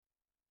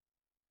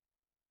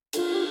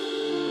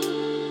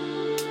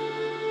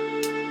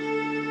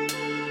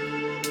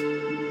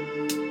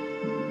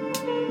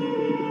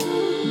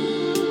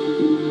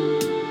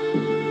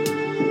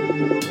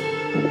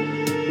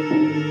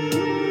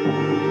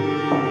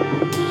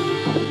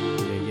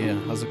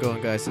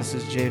guys? This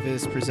is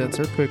JVIZ presents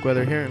Earthquake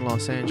Weather here in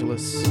Los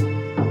Angeles.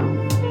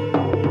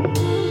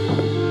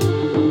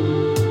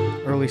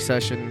 Early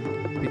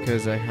session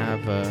because I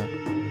have a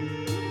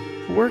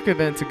work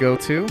event to go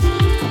to,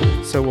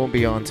 so won't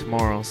be on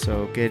tomorrow,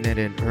 so getting it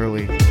in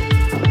early.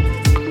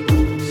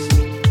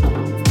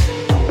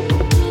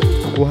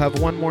 We'll have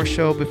one more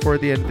show before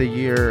the end of the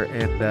year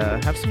and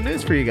have some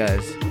news for you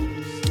guys.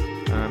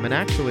 And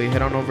actually,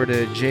 head on over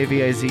to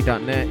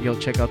JVIZ.net. You'll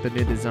check out the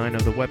new design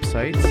of the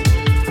website.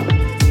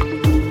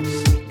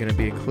 I'm going to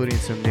be including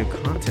some new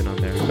content on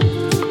there.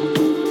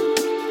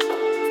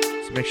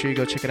 So make sure you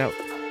go check it out.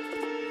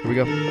 Here we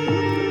go.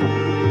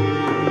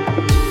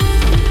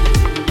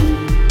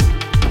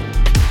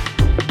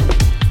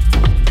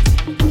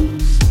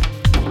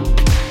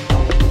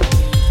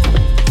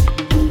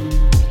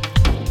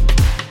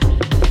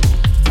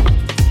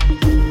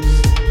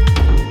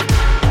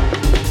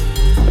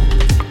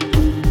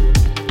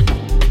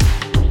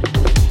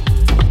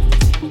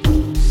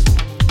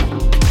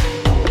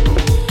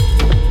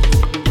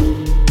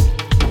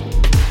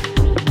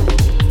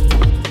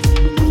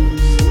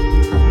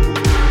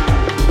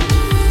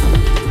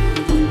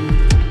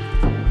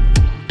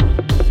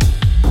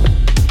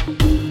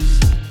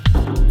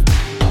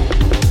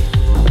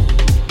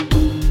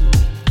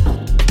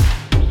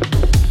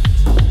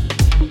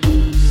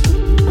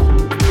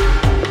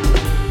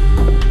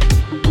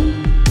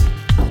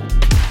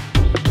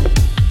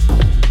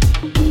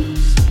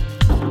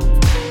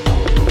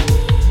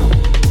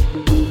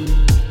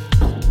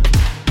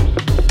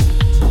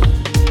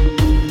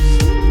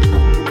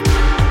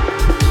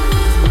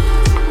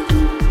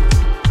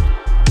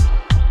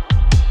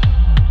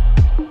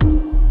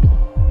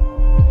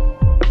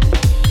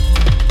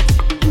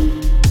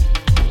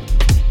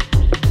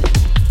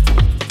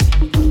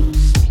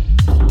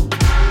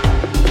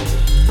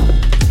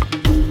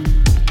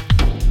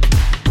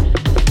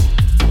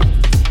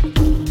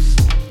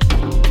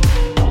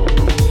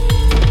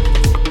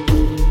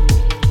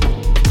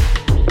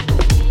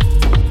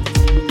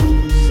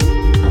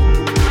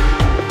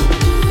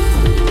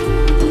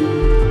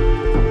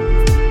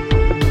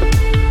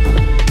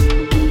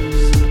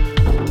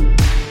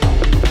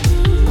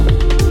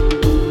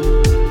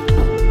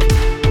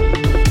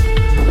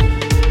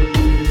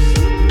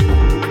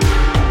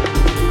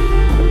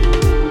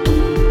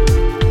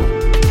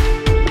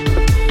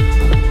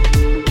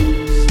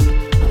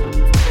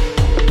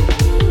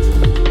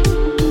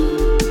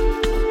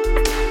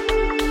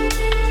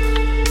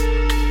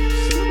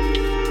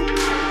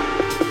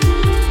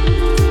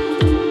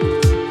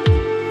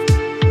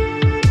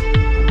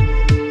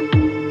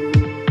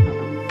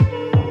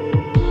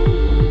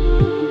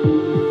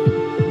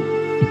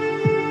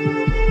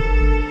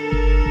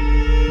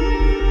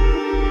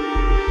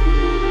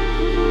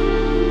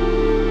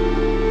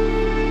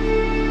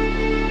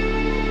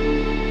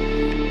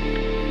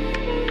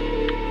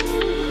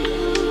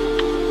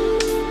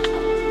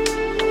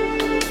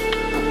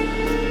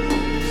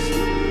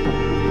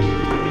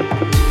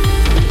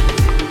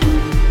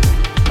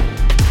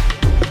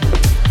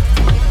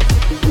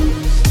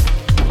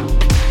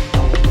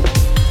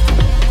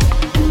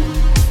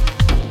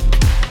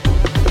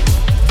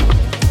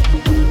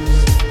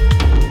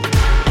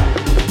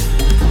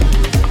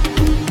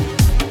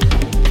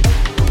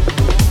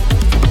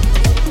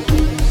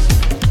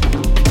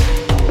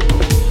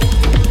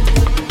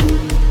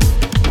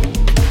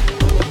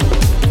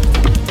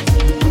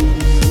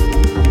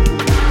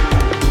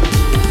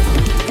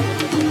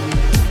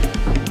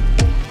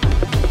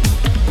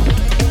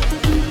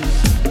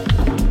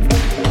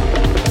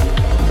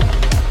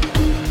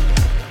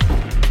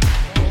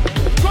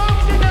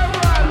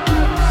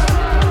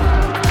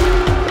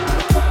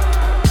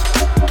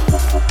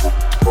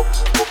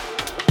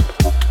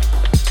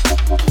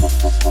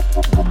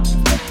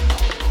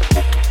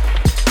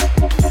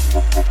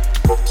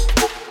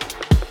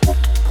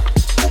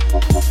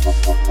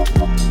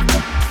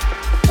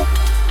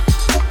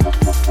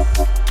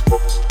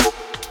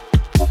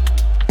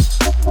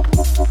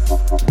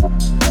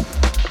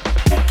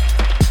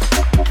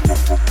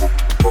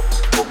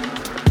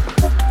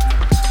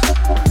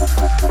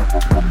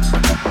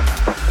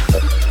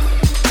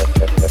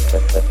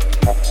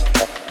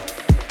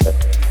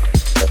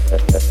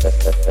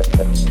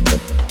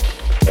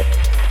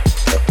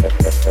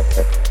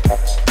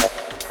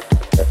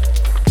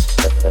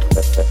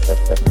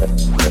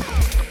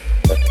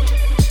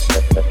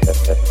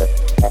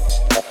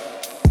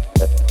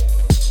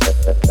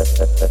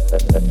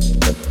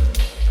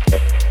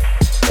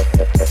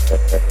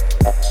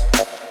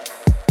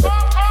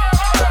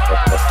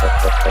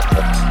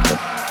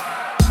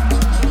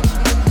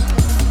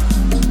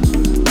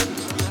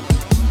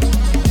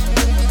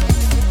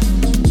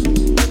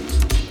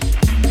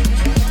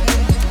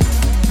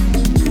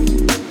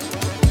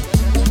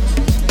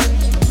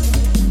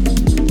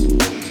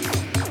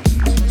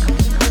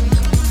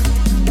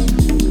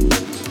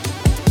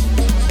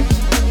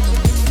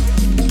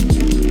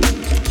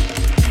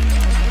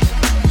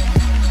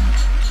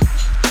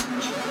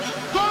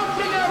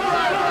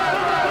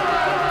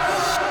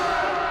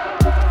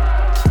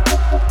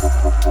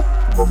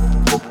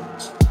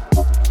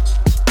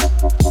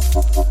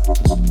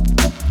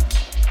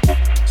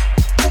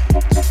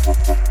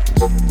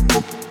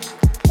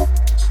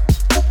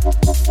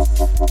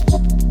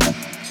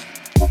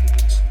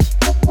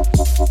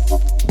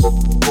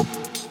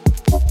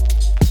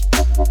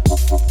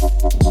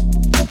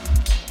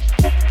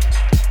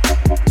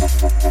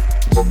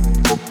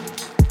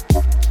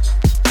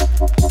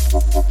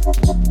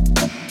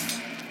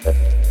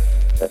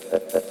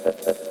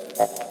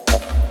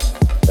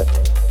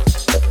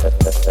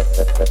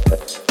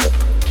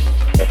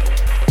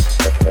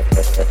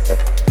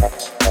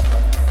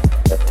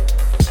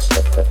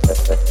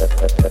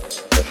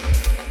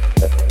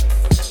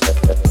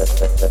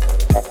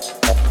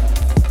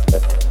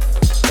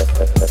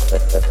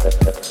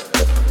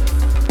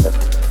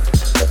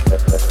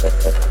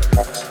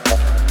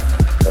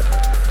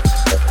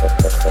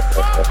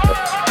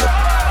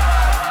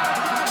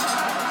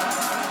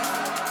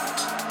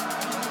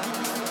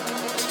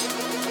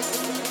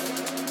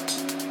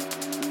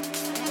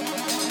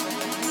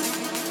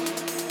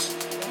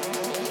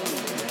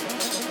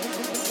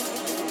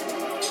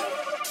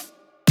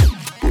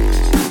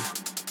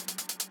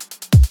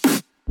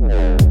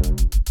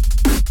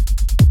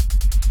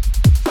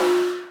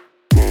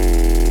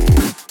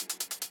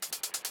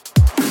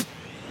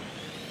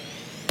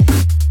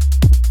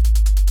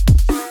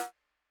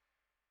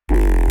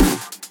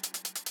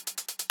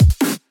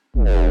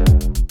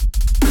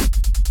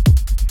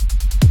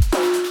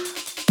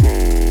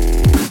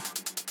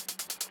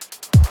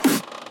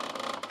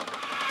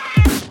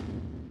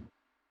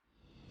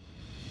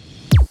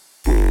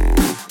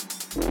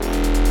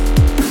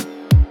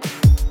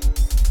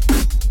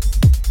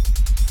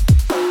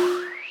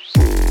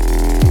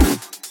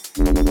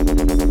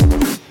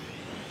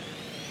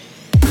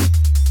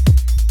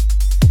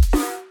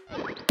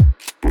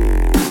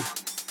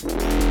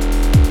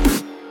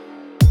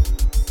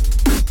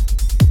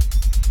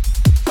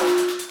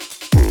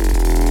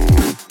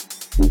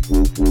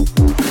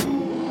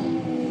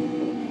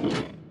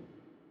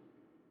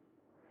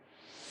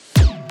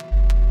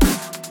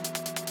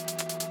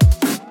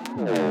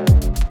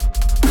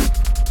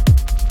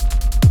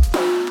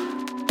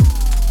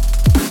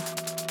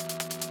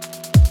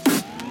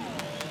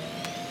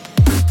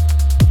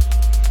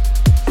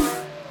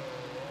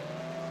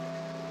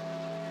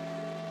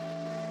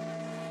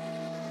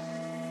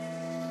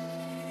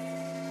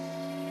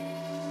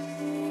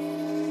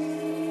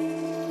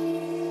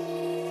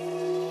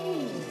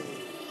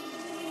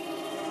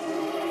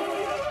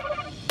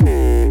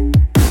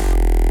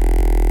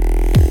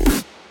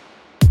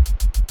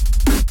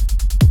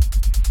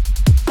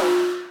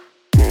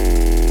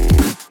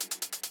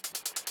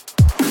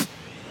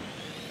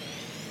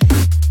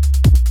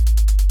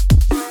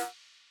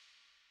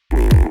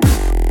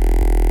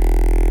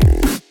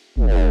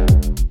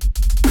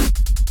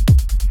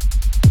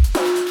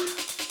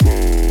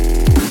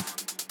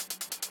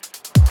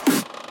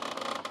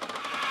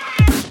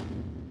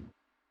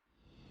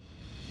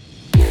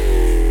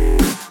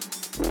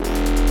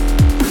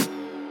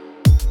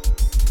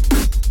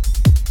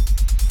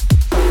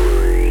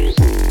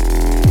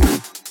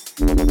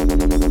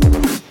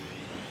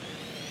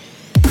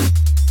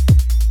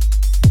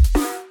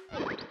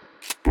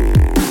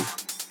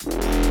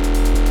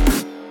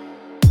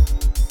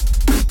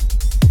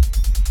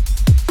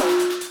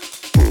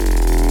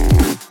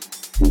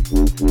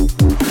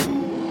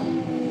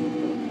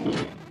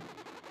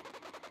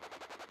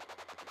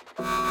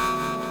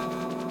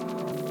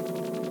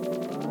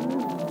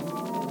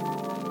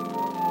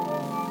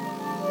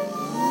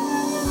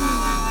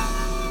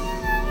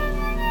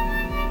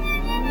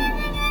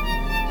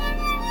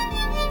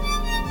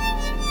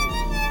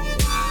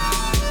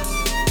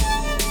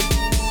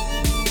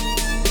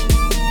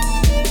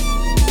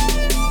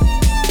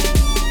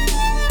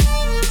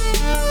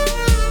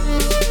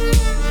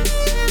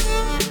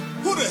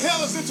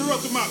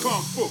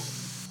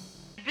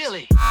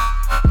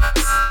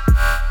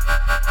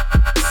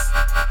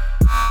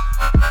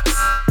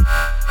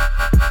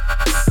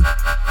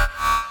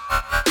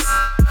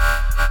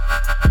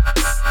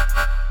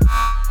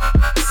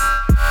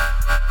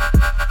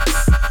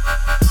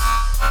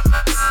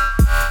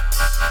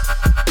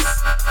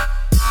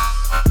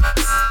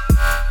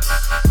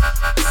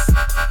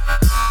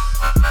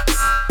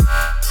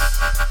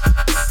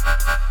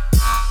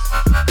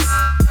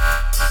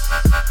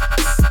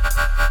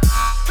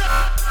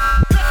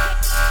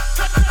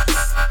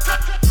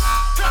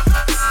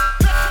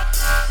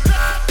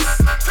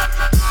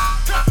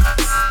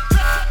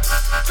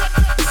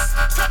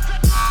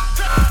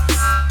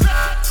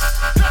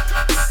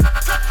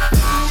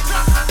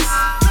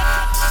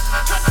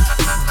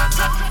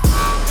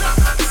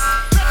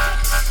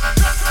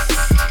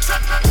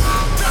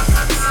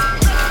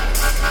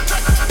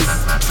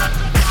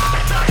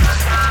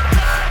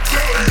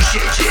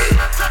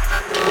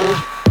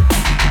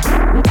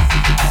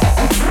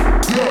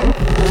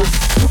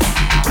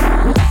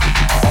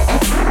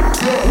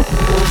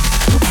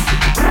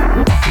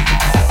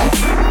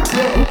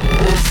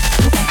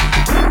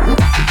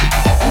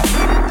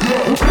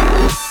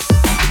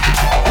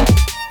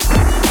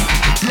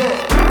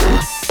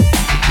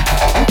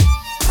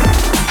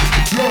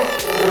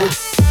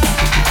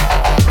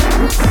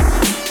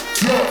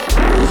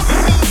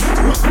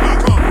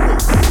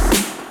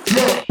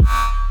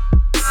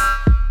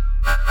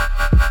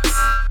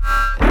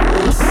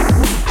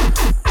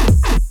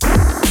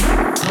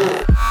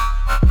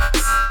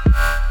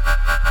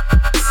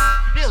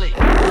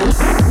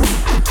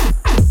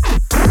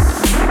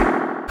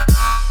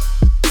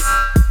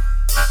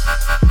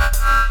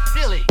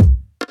 Philly.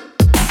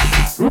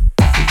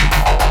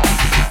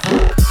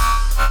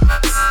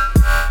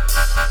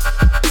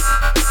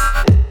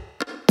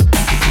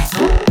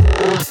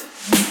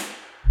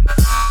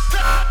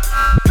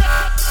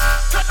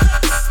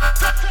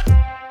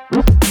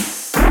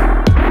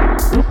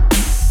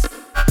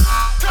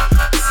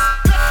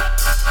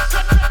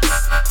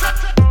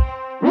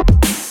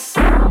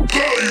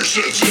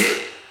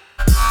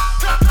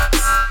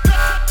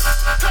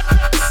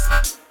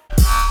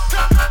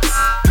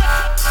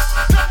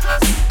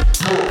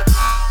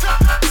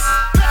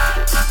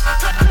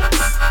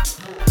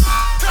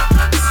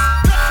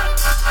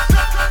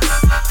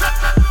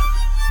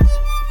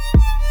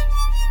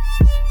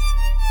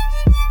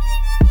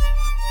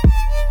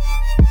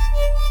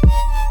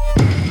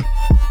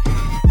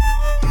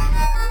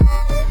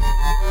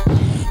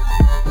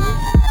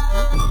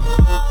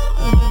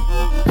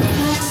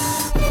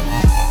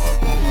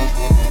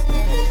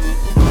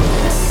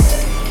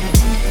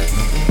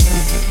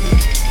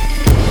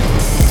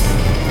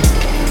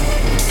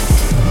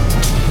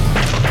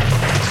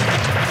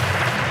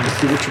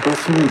 See what you got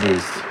for me,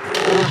 JVIZ.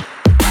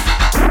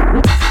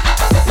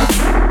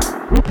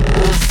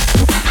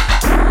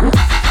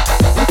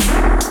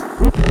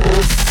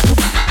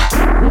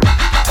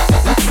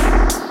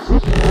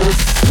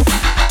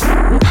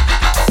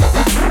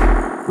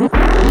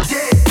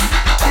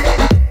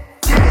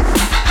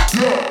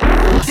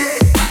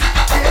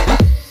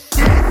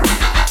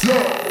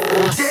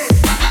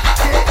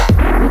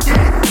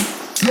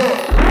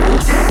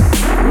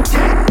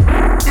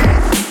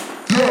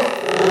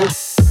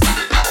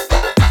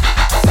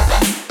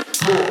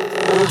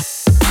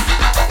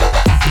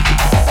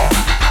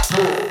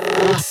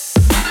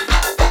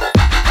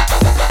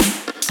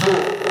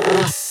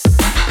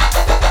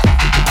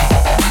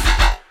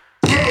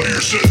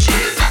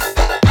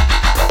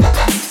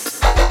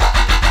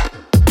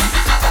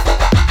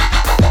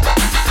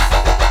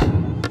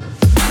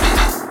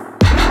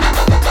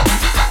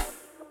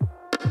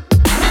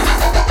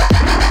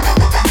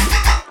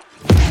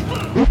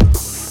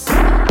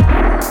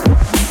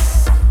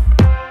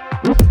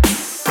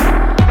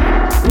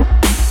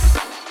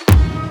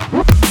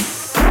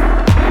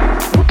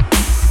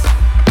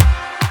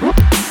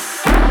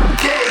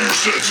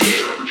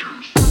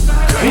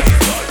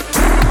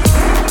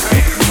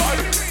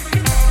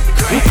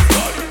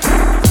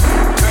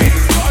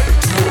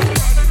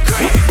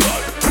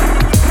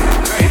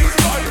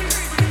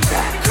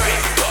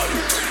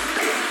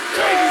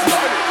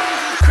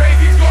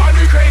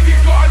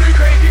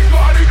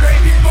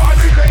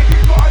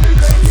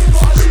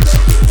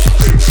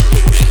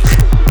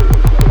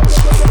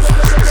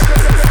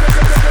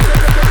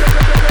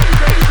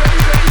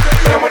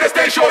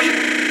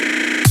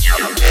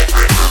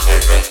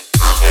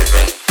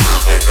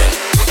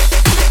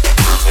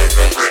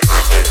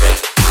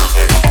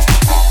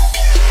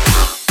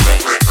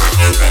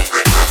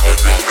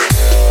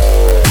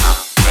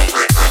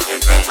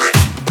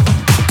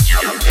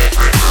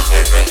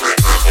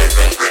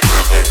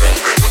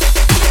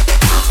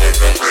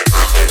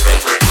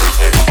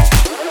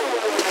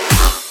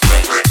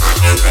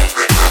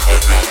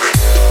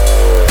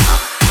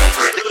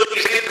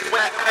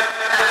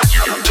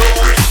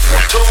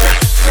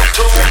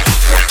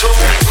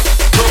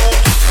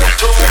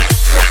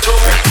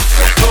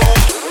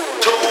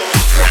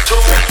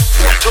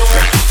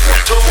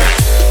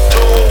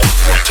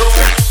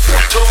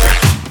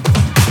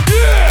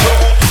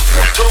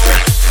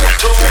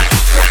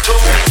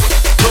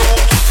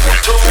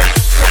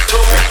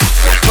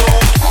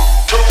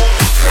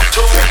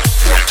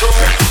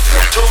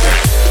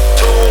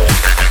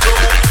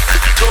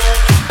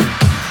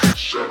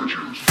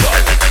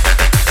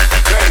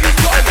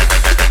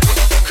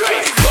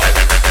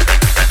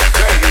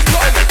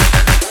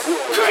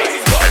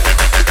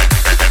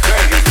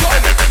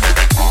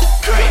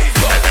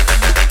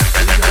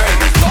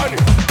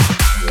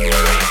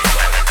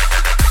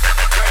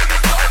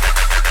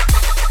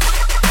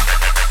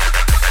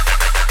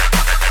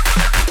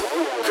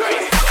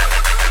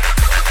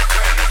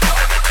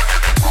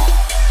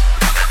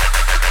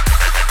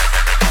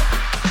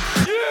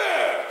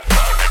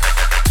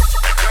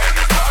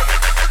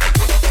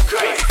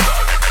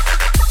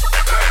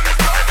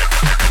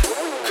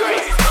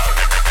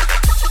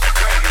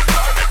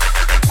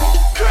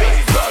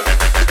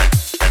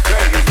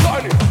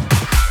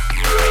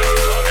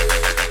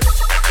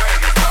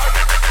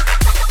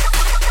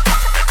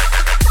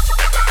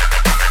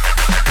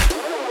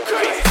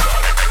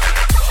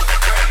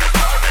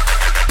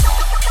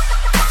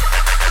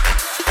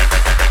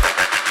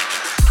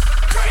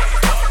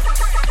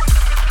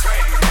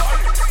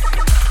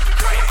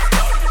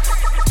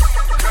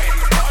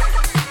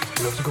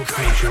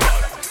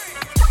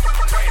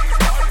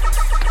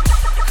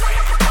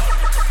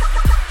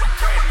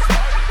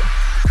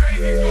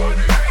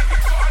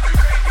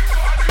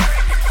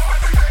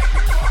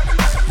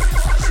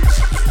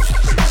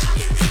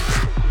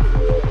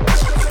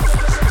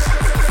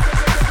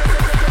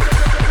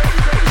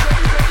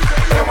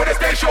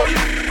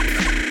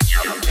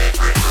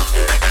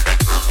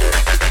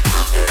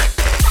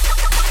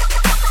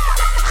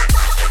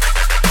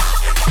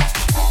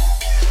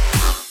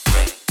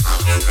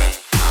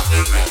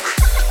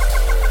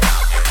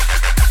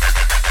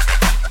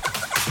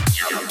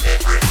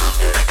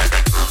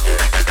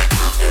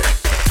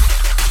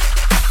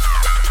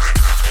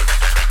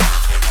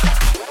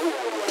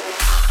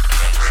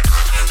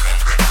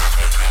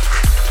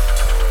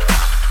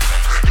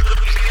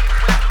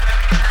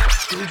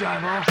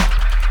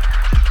 Screwdriver.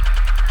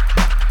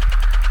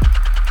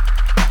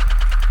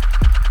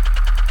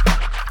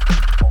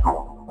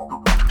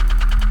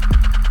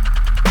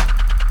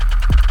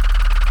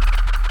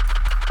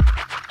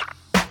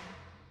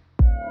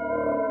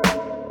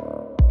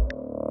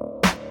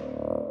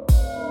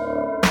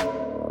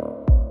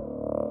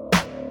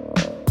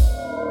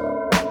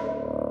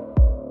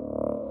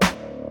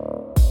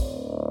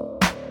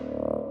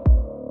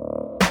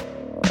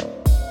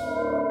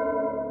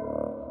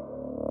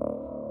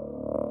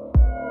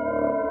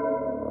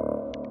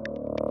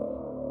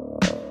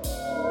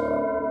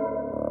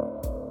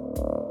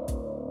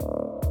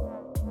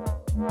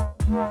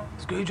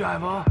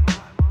 Screwdriver.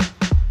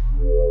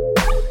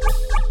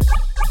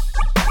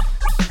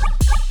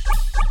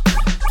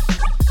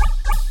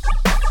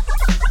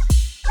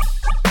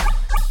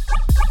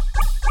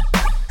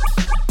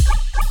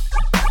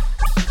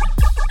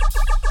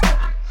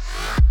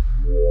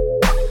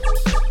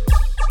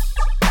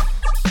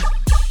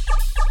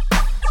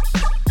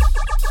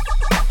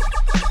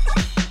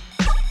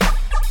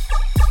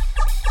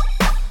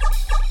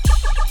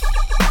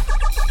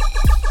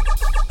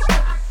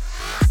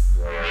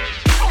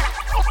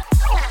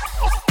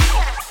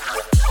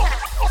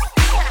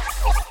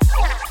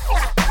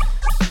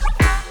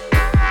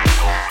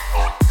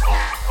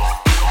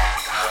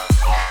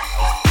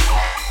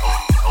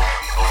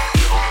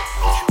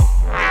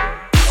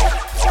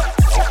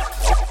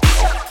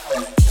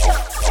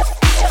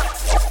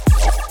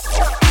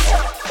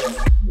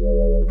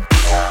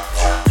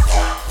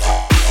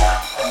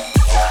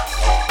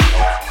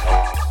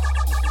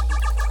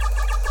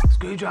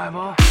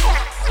 Screwdriver.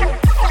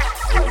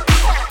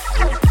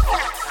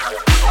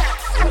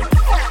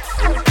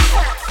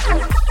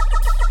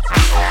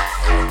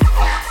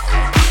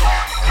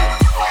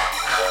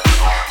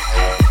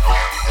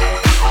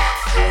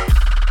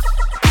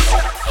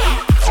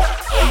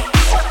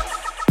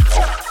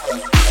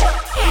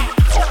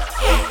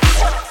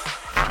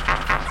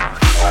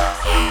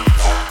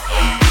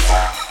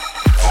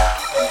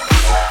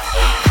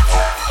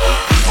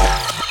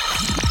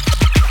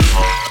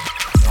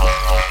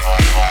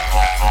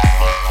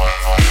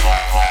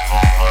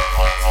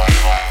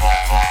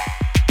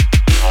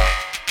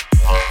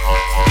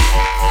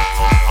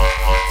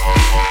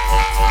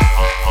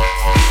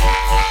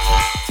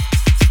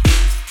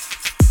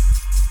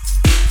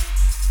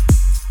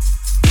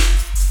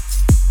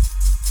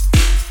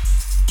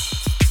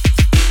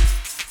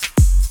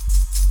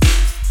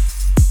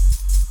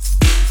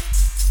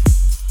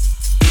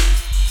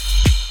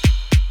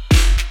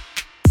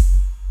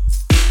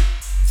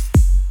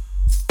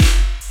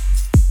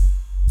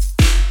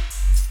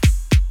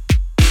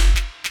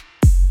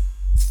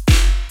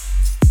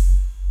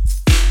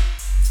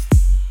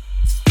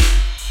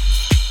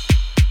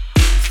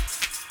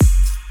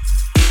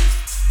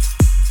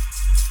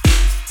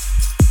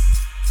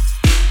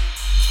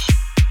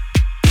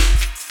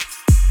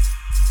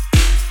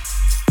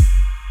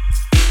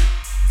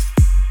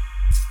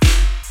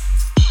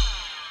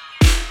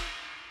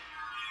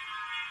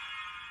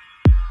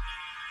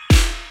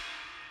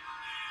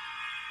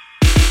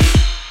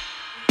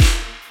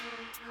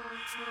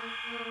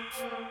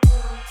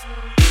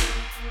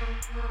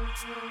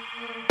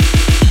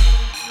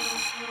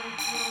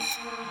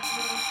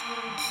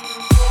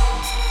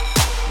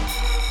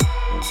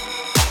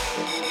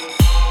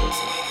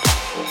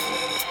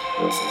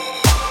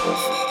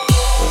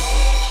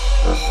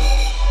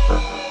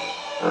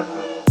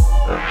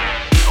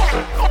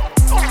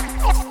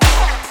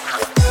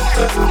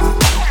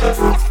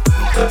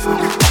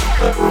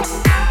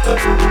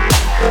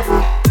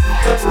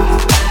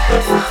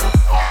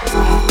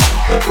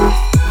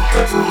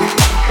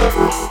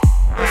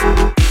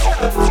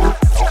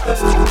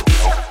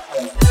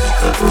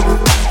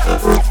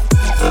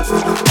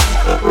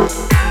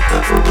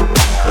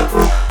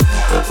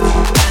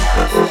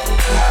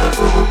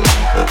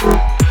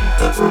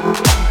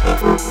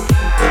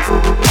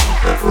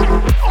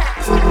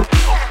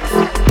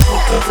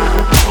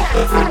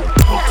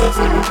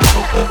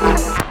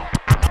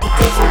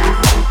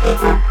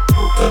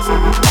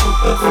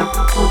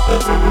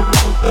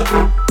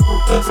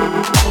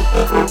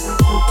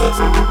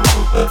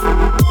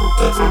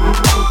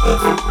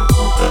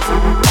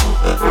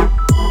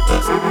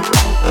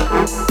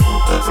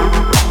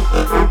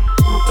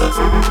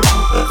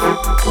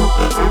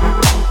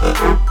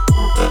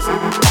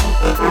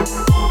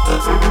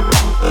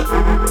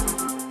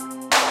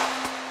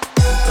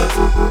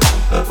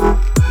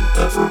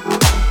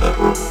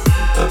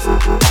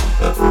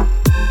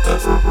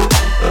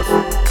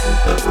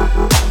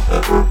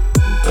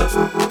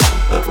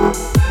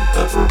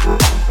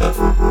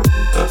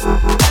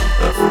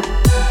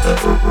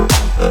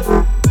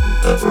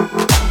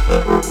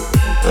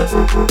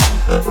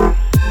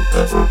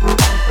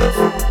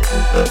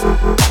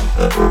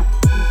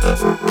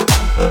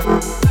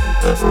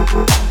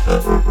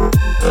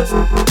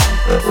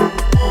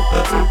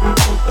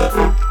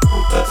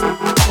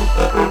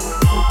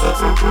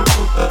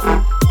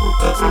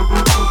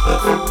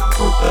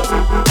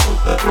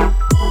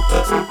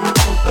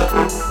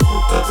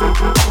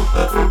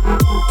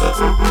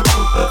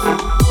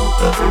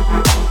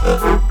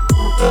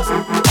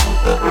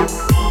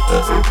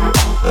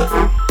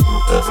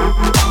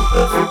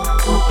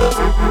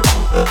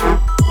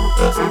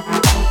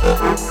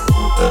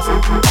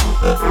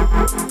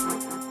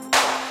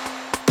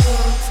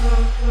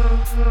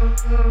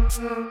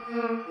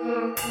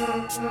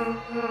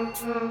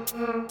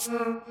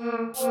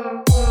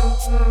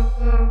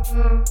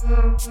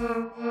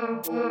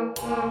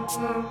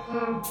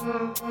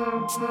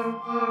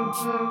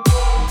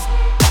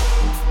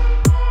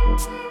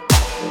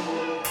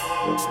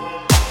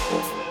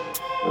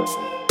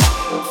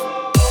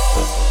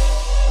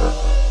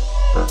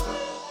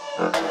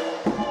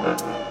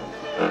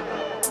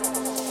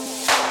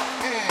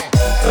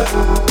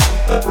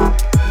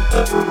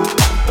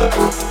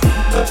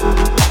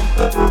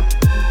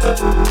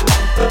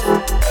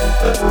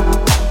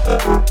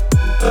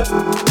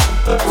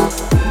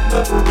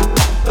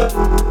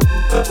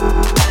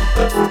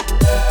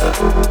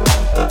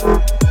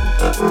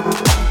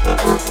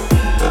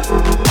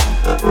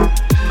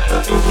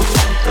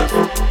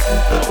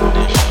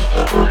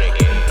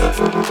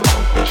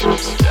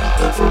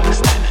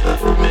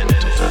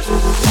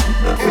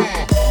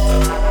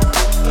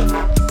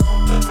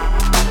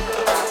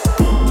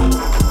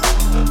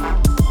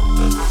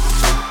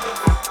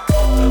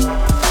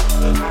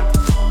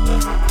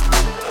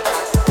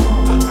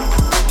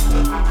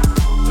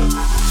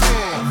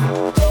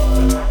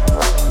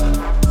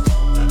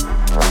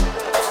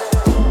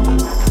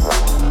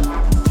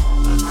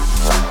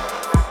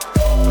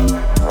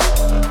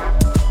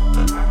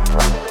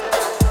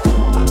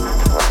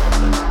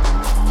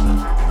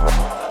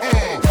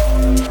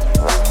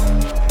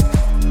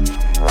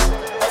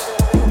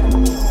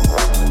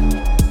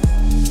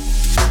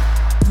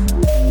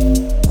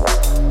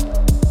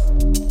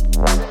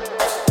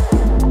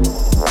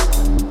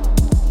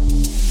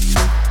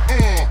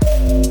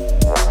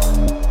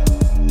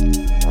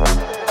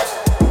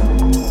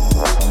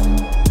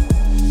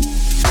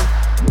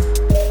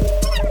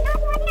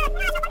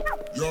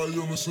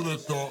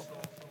 Selector,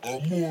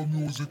 more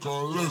music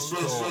and less.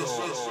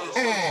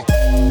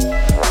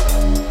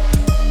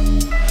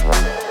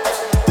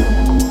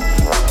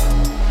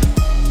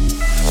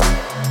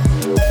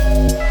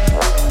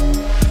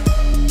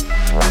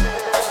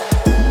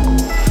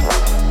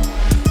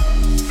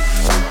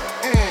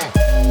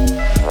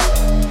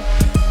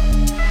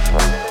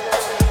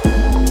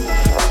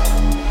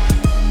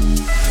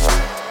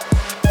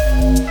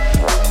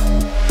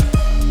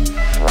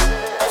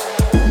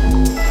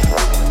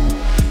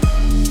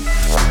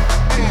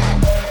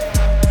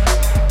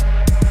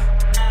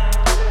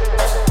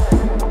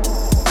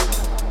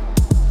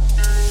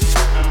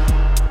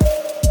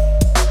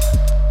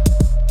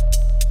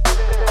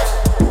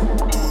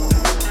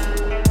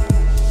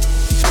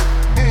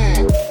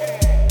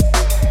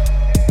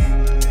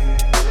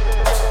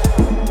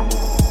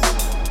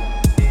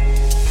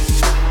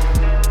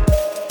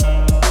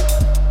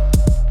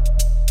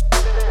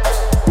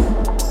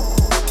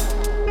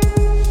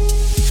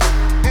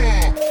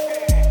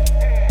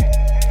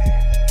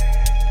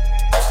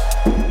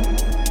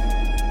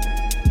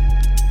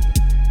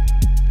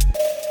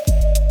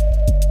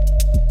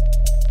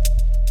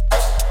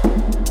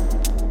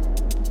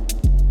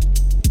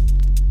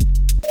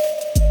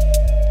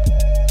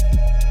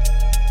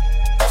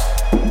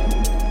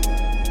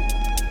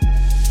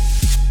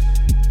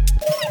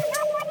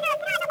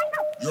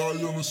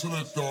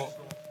 Selector,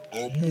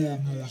 more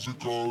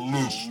music and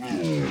less.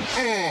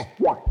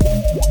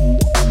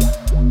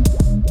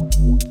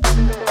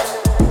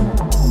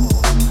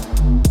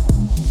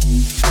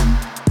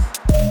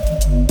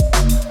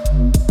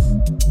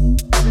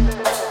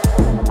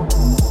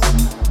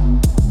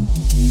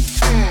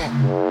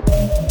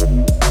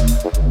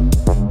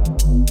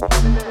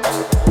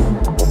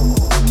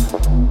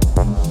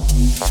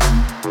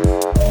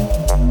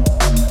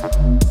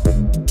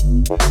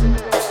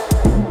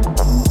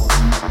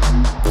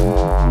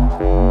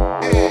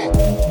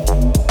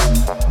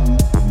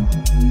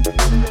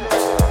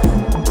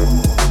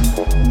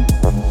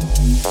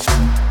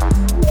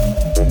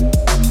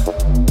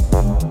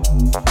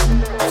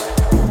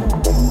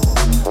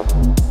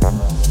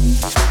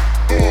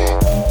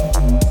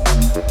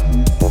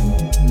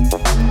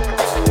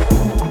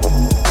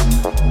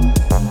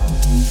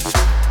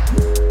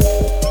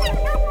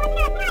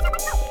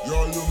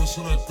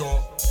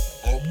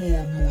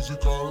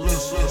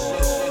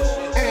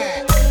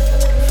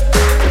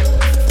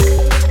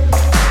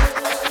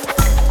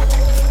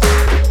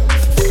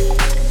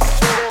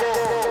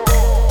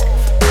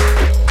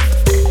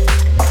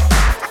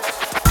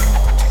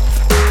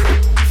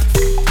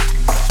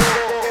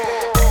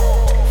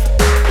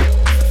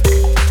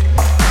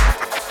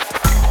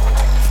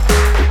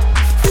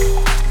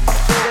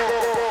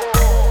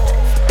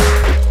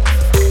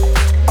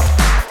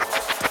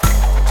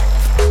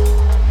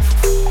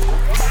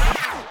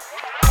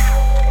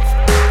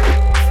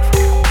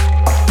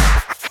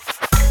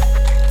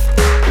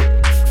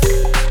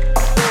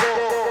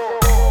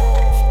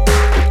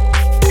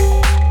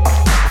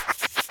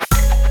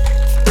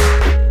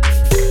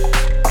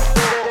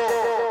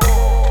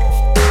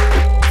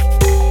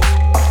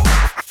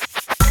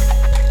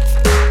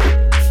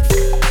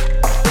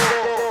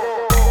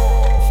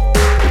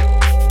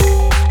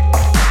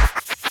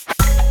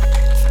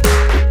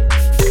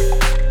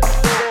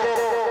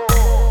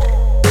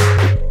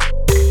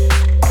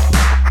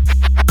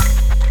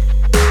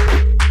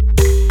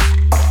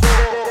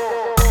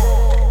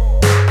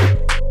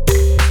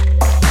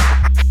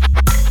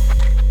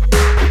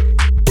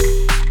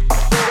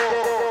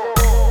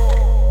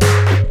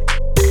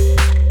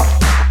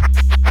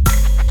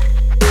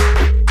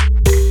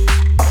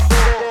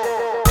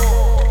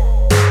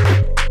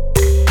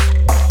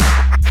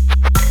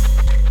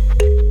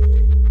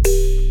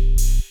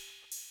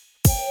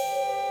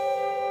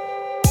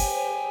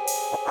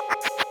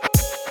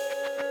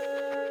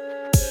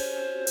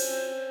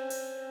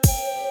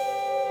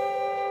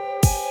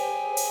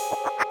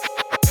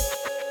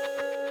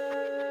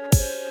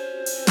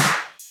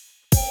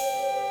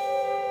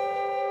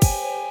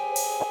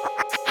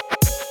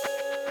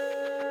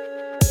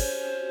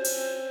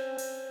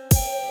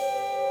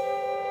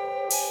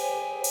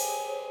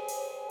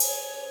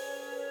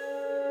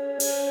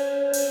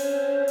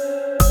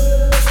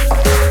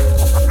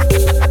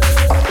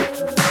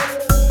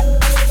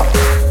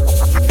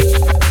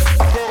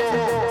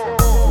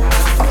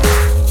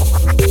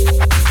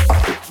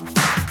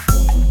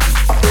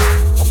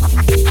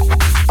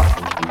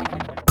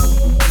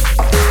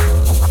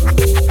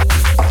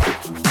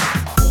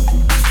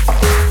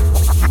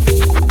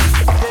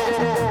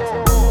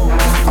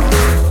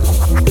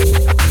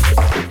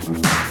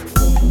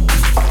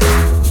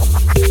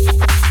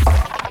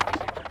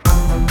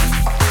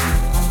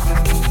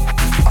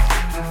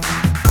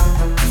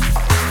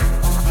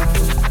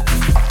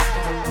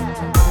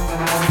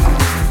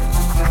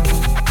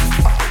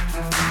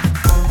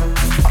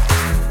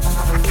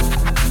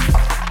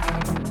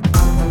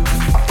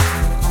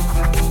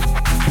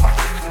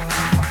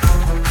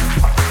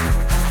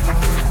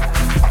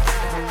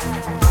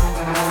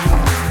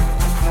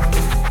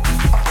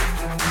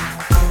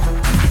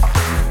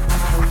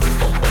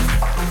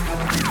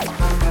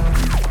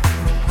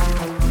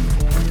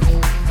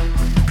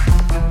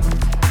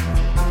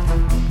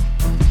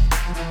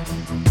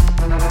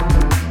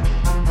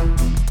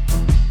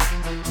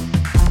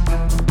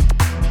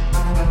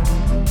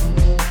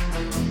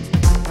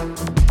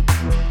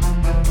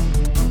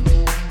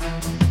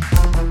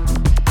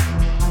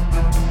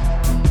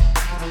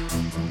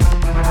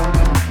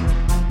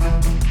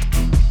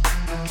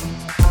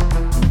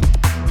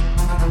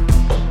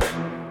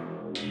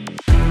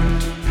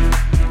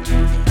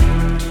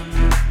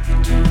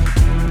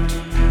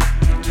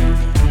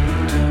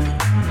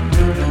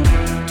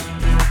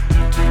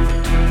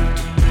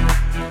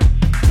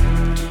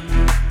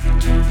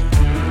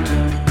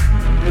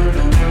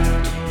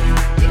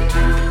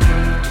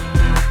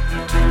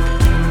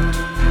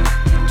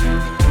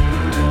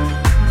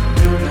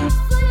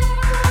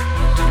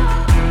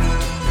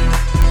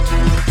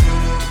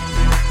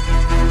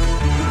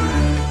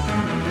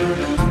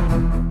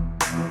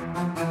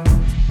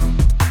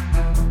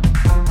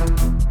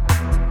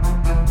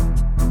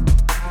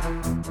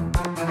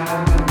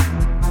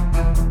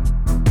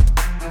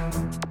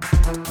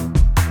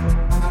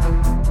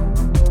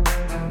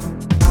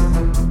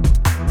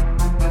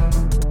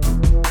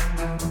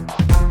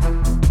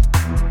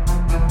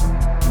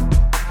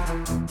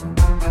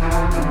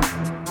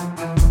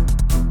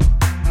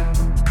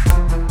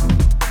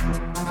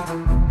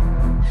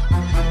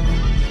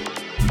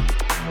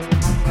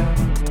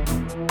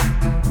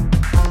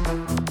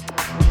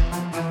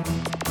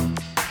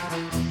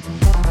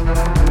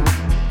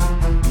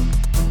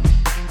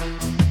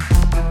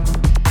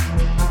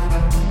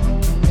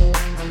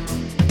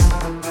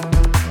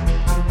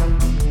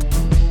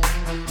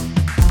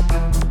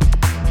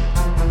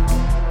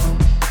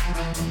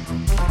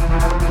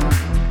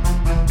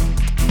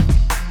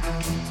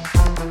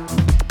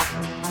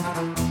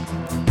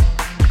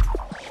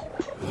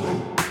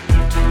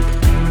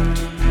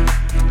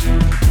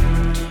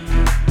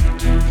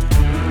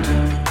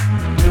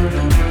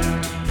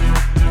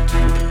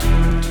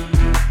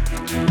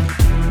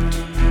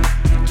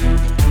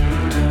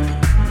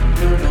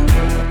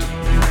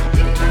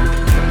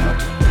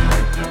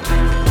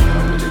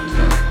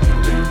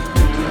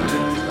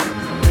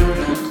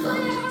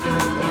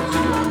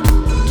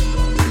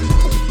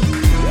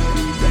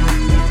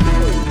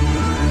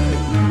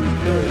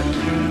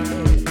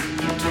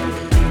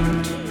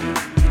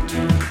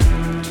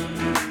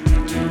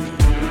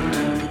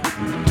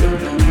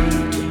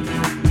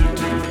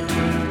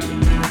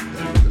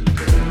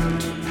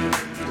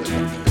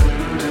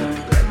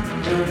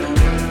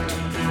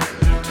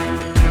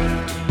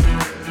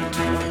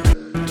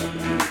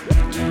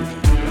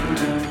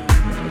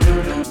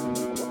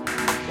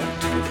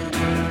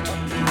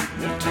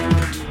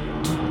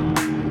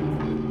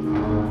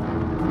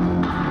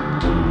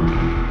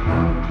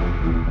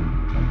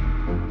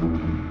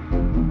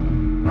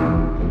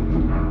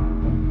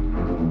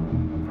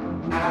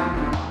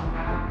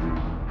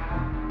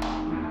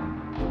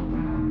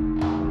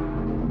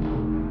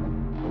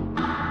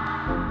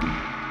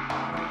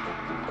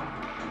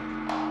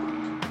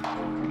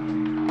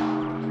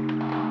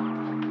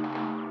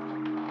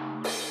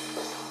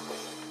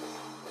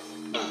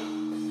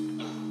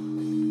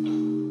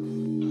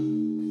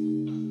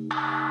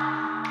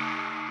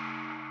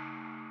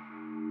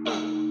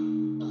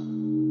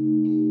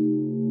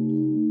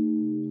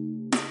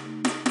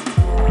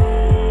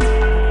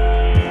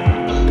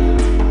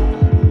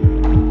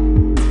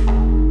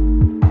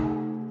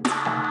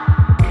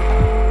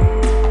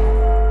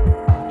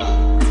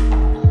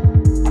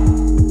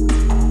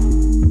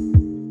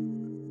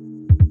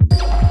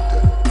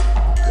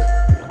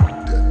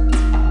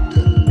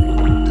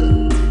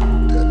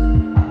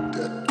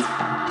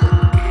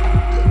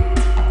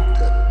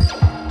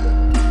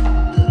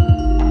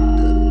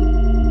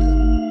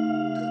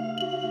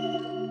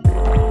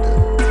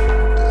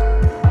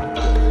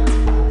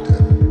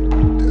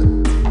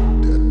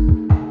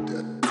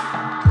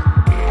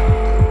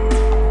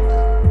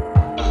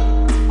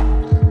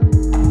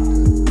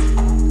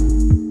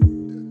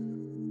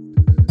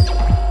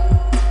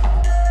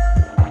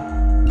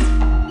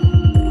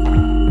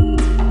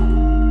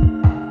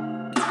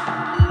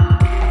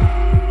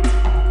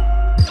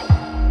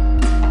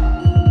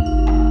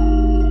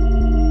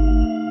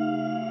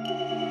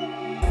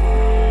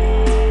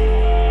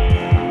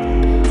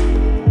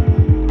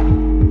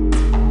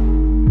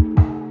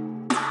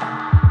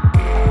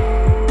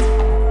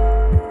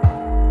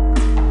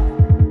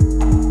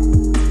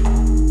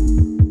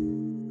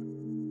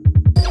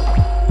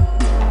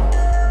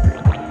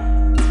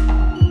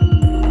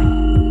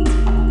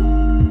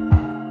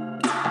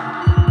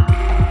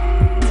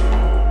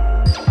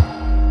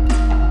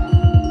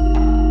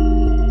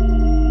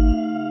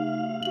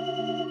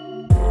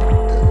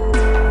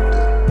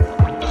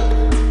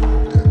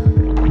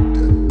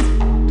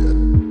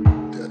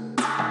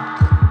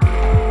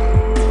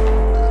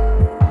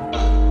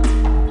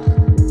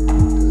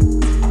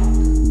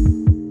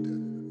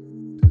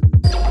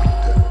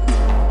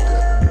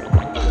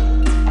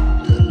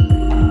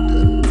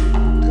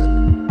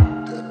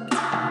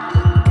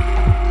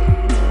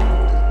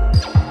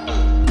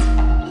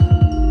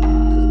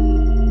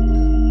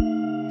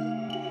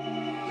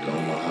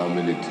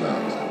 many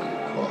times I could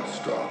have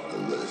crossed off the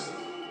list.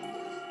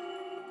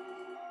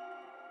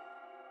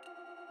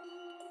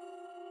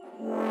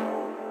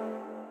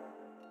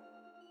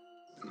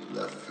 And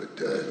left for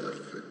dead,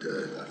 left for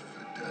dead, left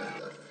for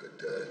dead, left for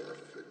dead,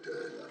 left for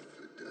dead, left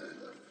for dead,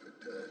 left for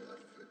dead,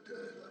 left for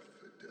dead, left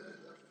for dead,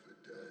 left for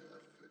dead,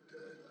 left for dead, left for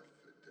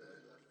dead,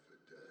 left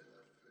for dead,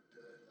 left for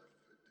dead, left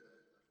for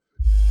dead.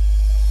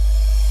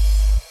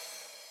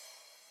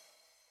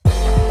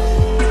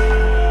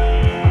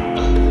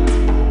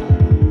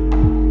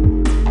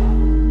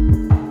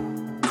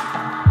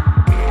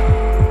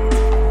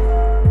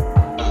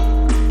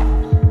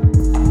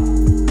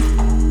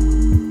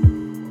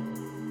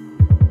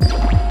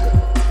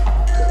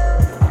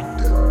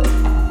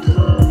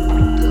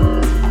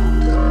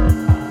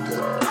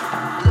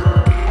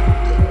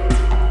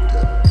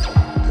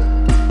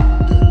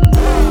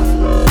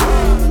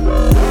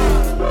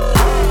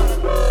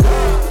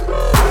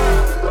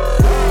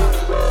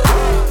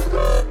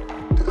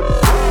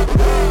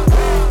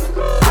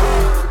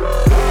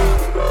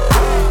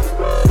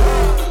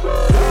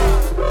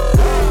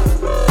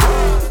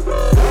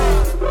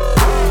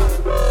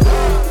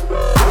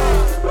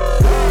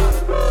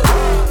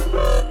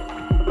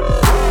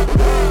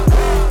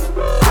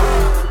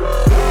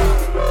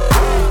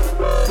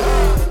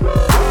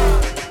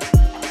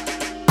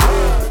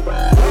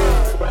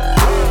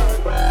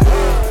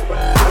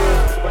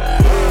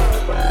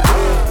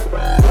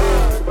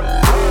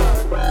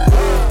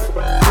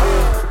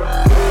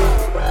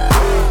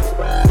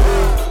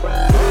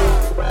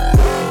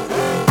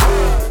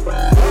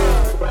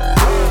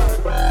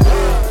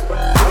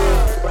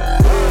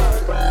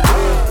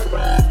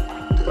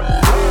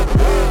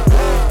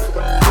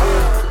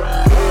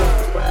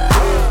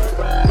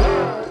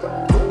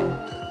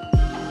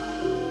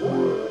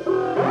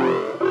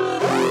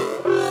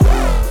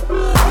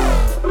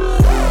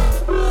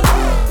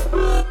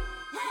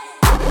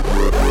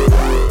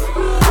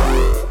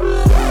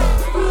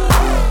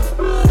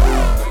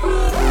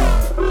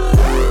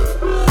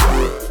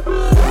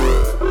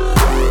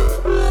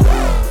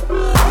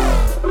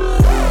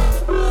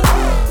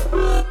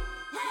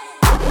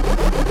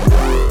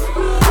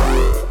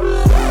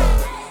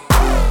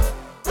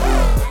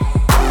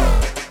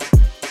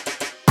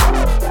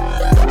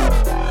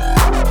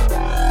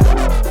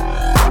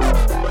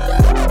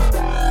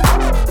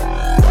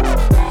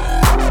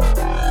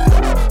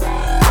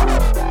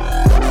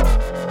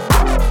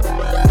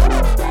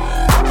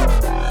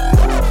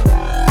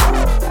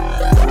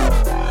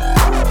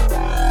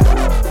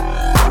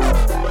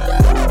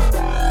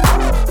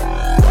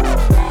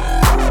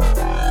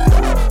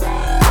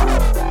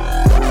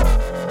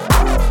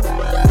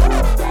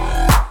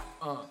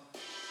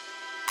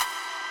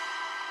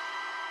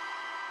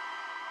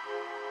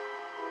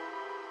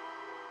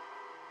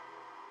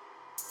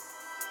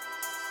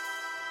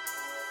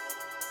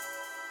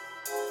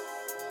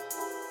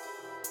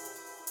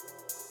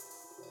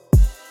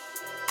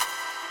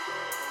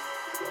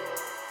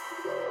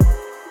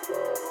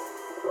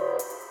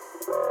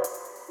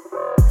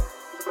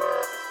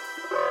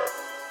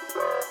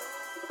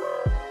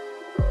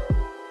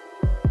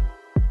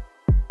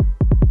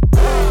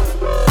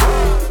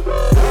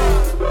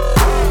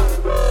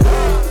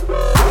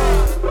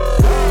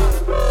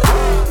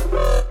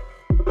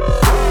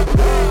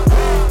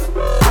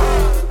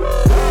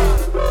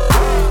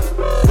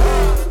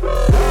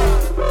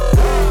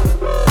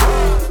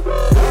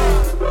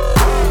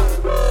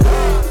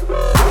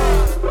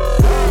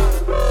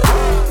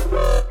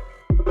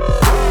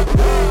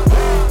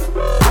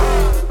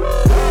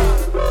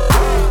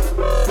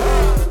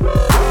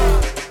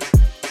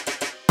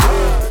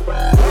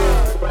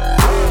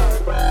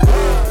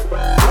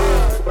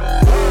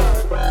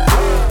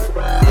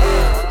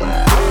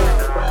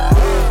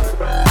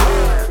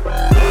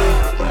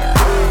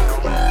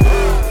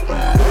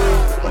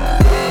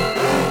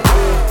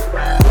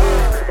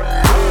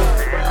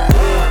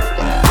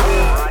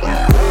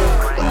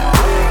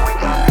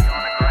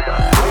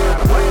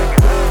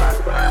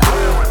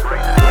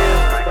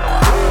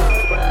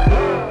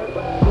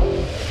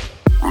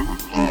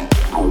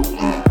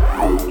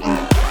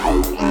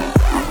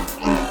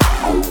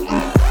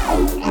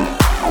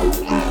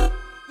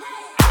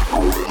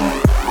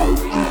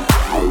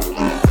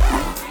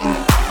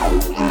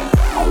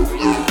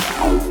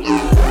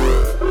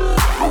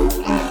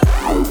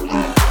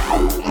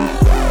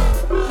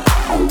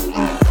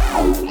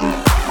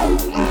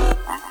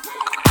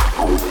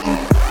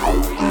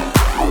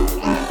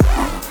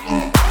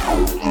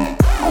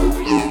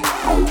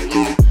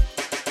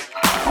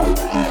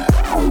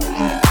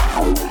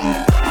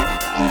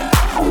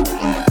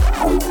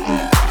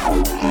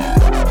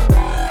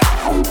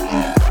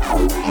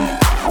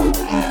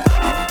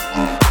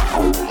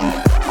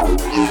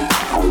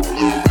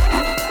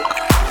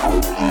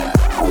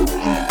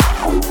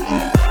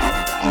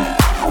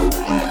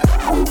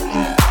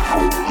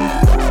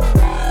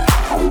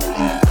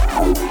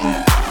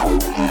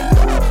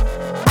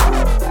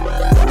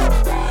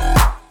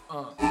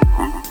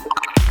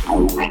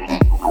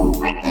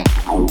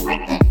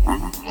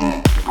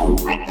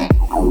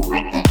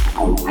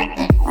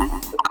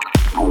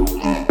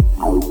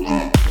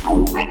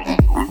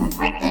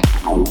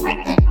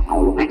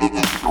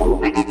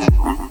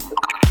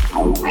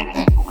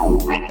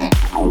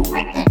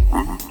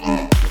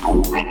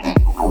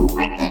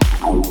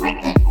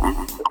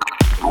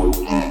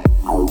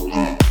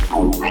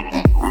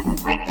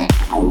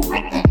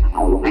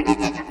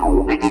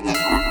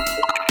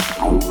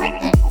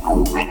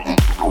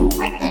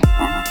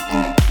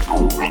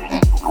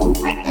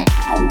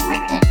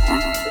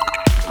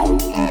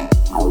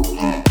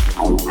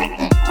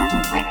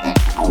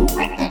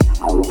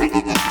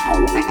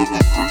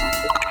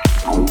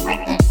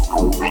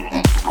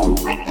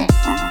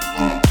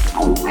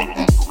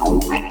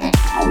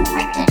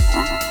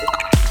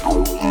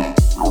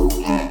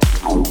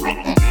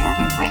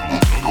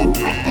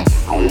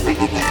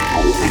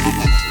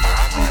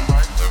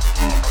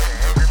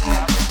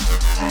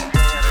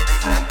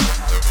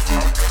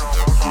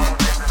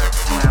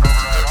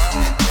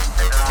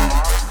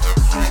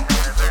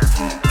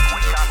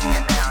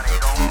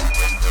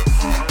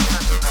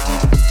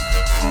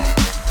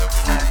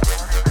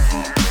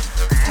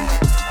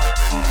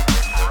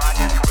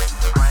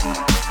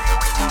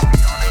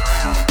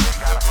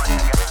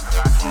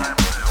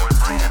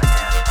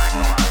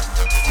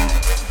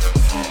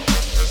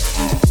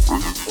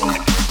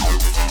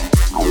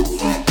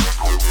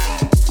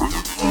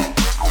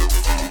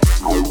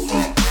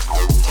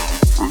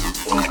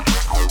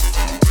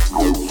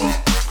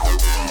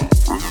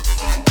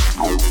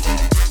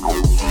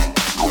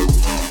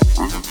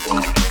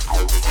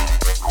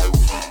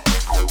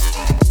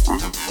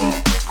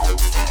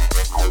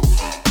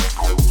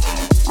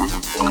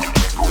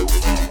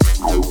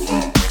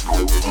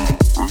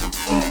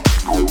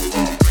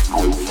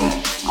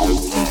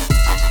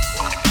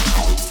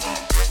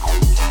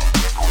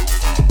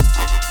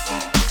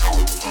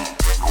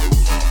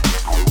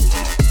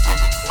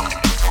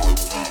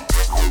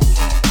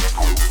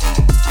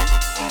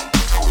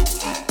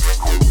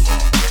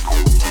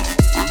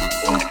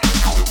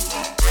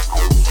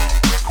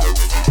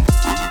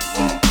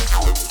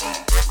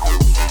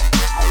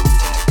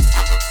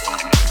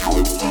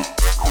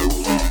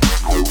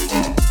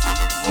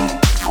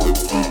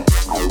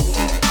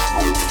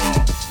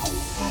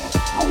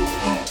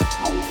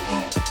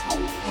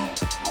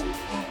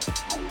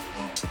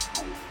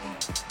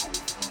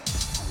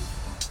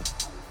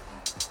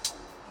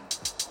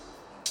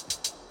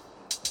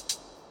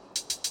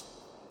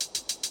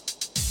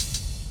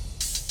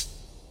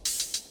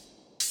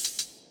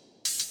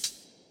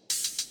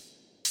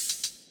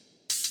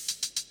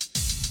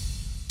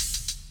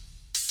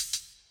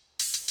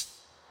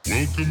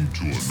 Welcome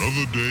to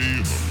another day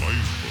in the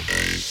life of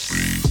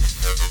JVIZ.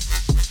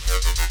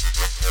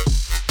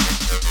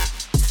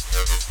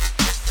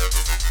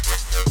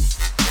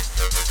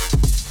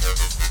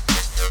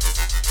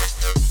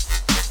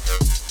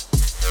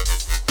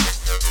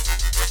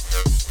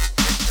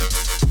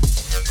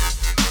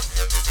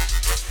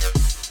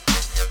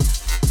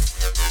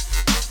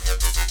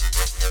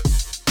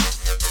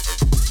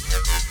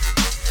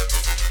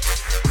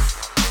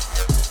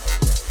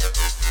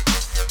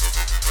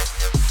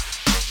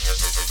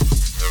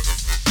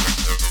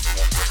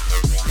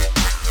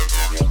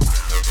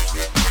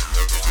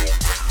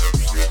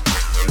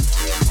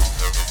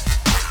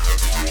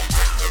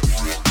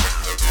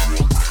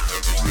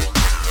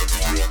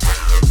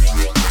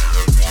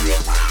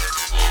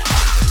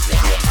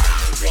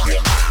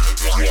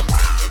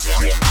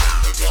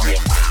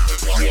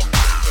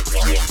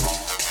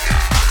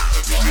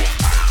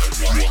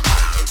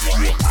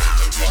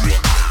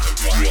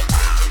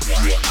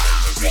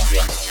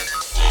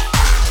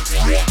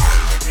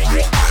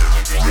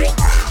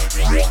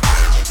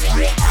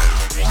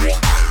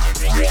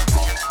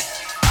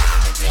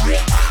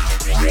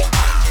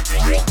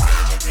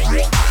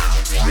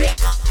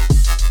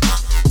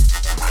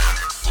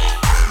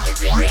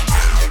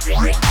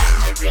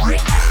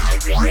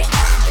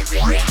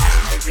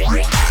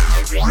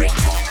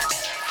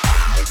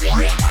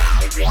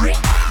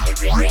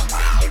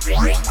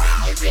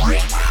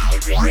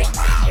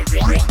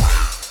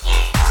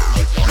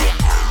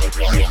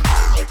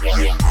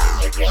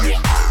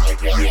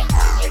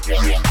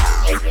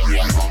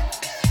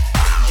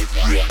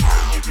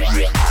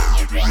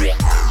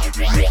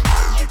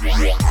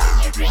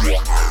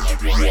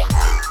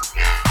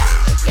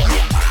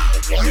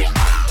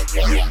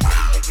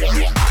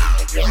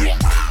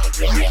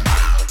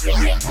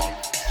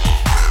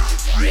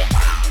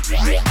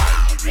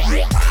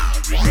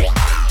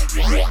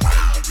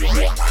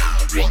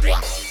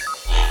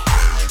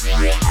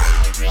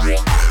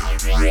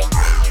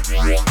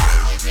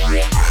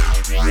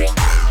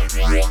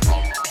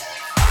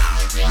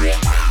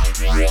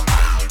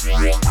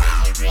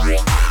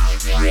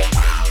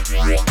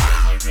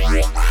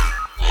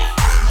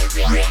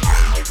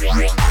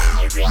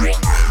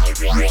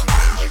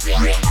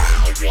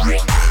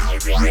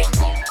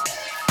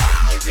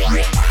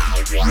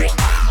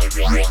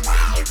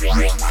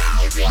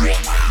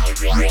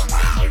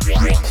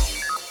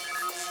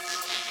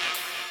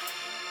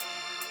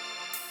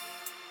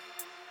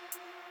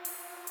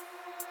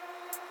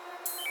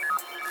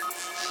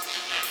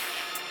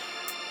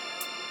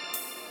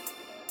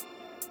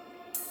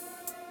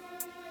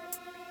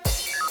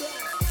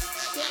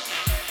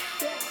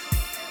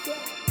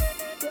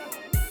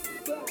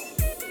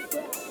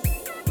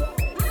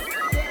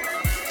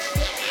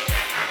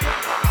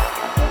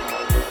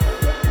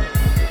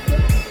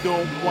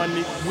 don't want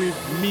it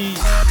with me.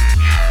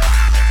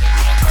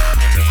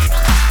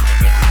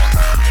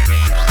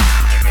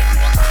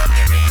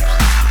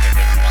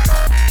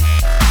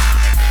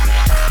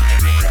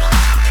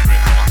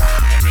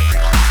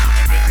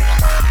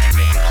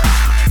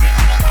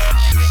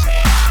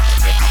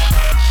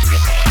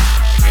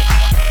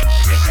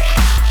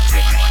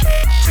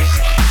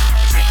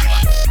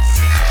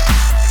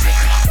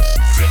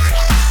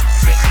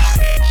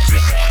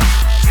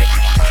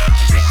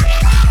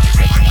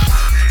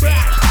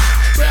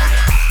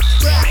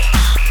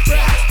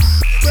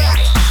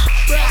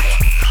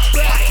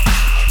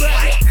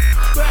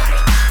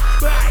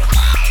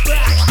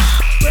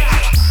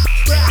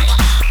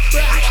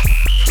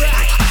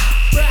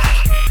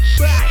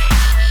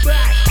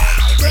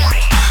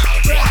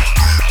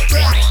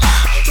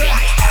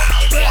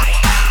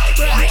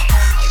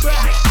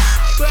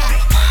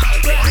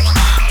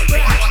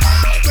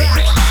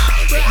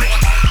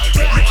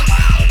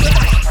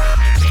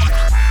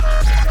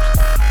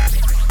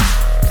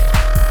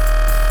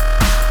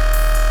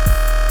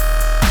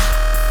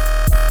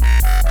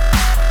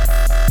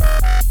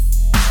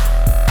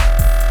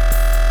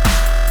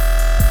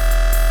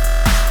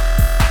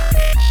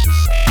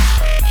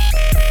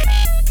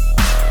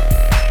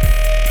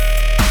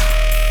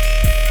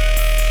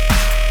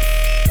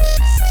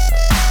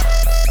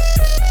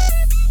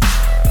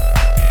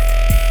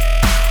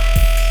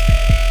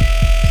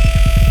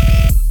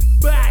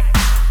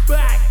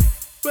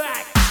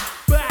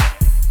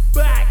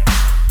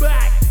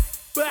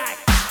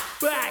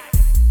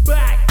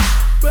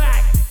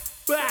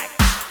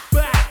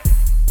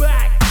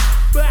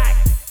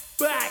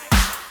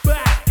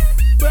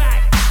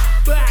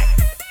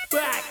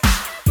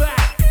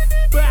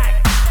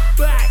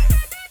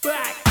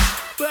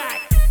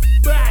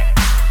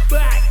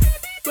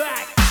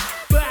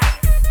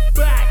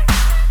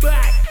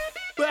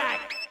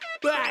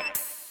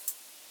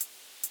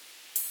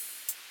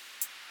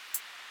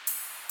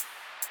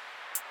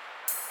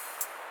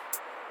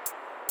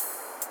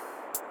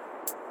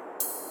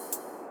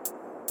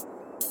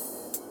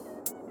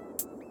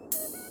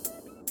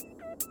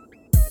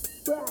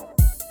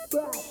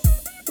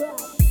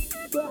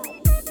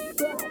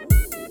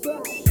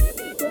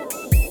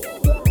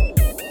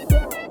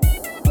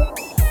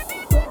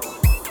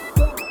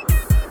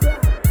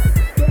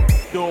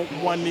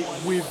 Don't want it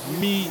with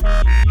me.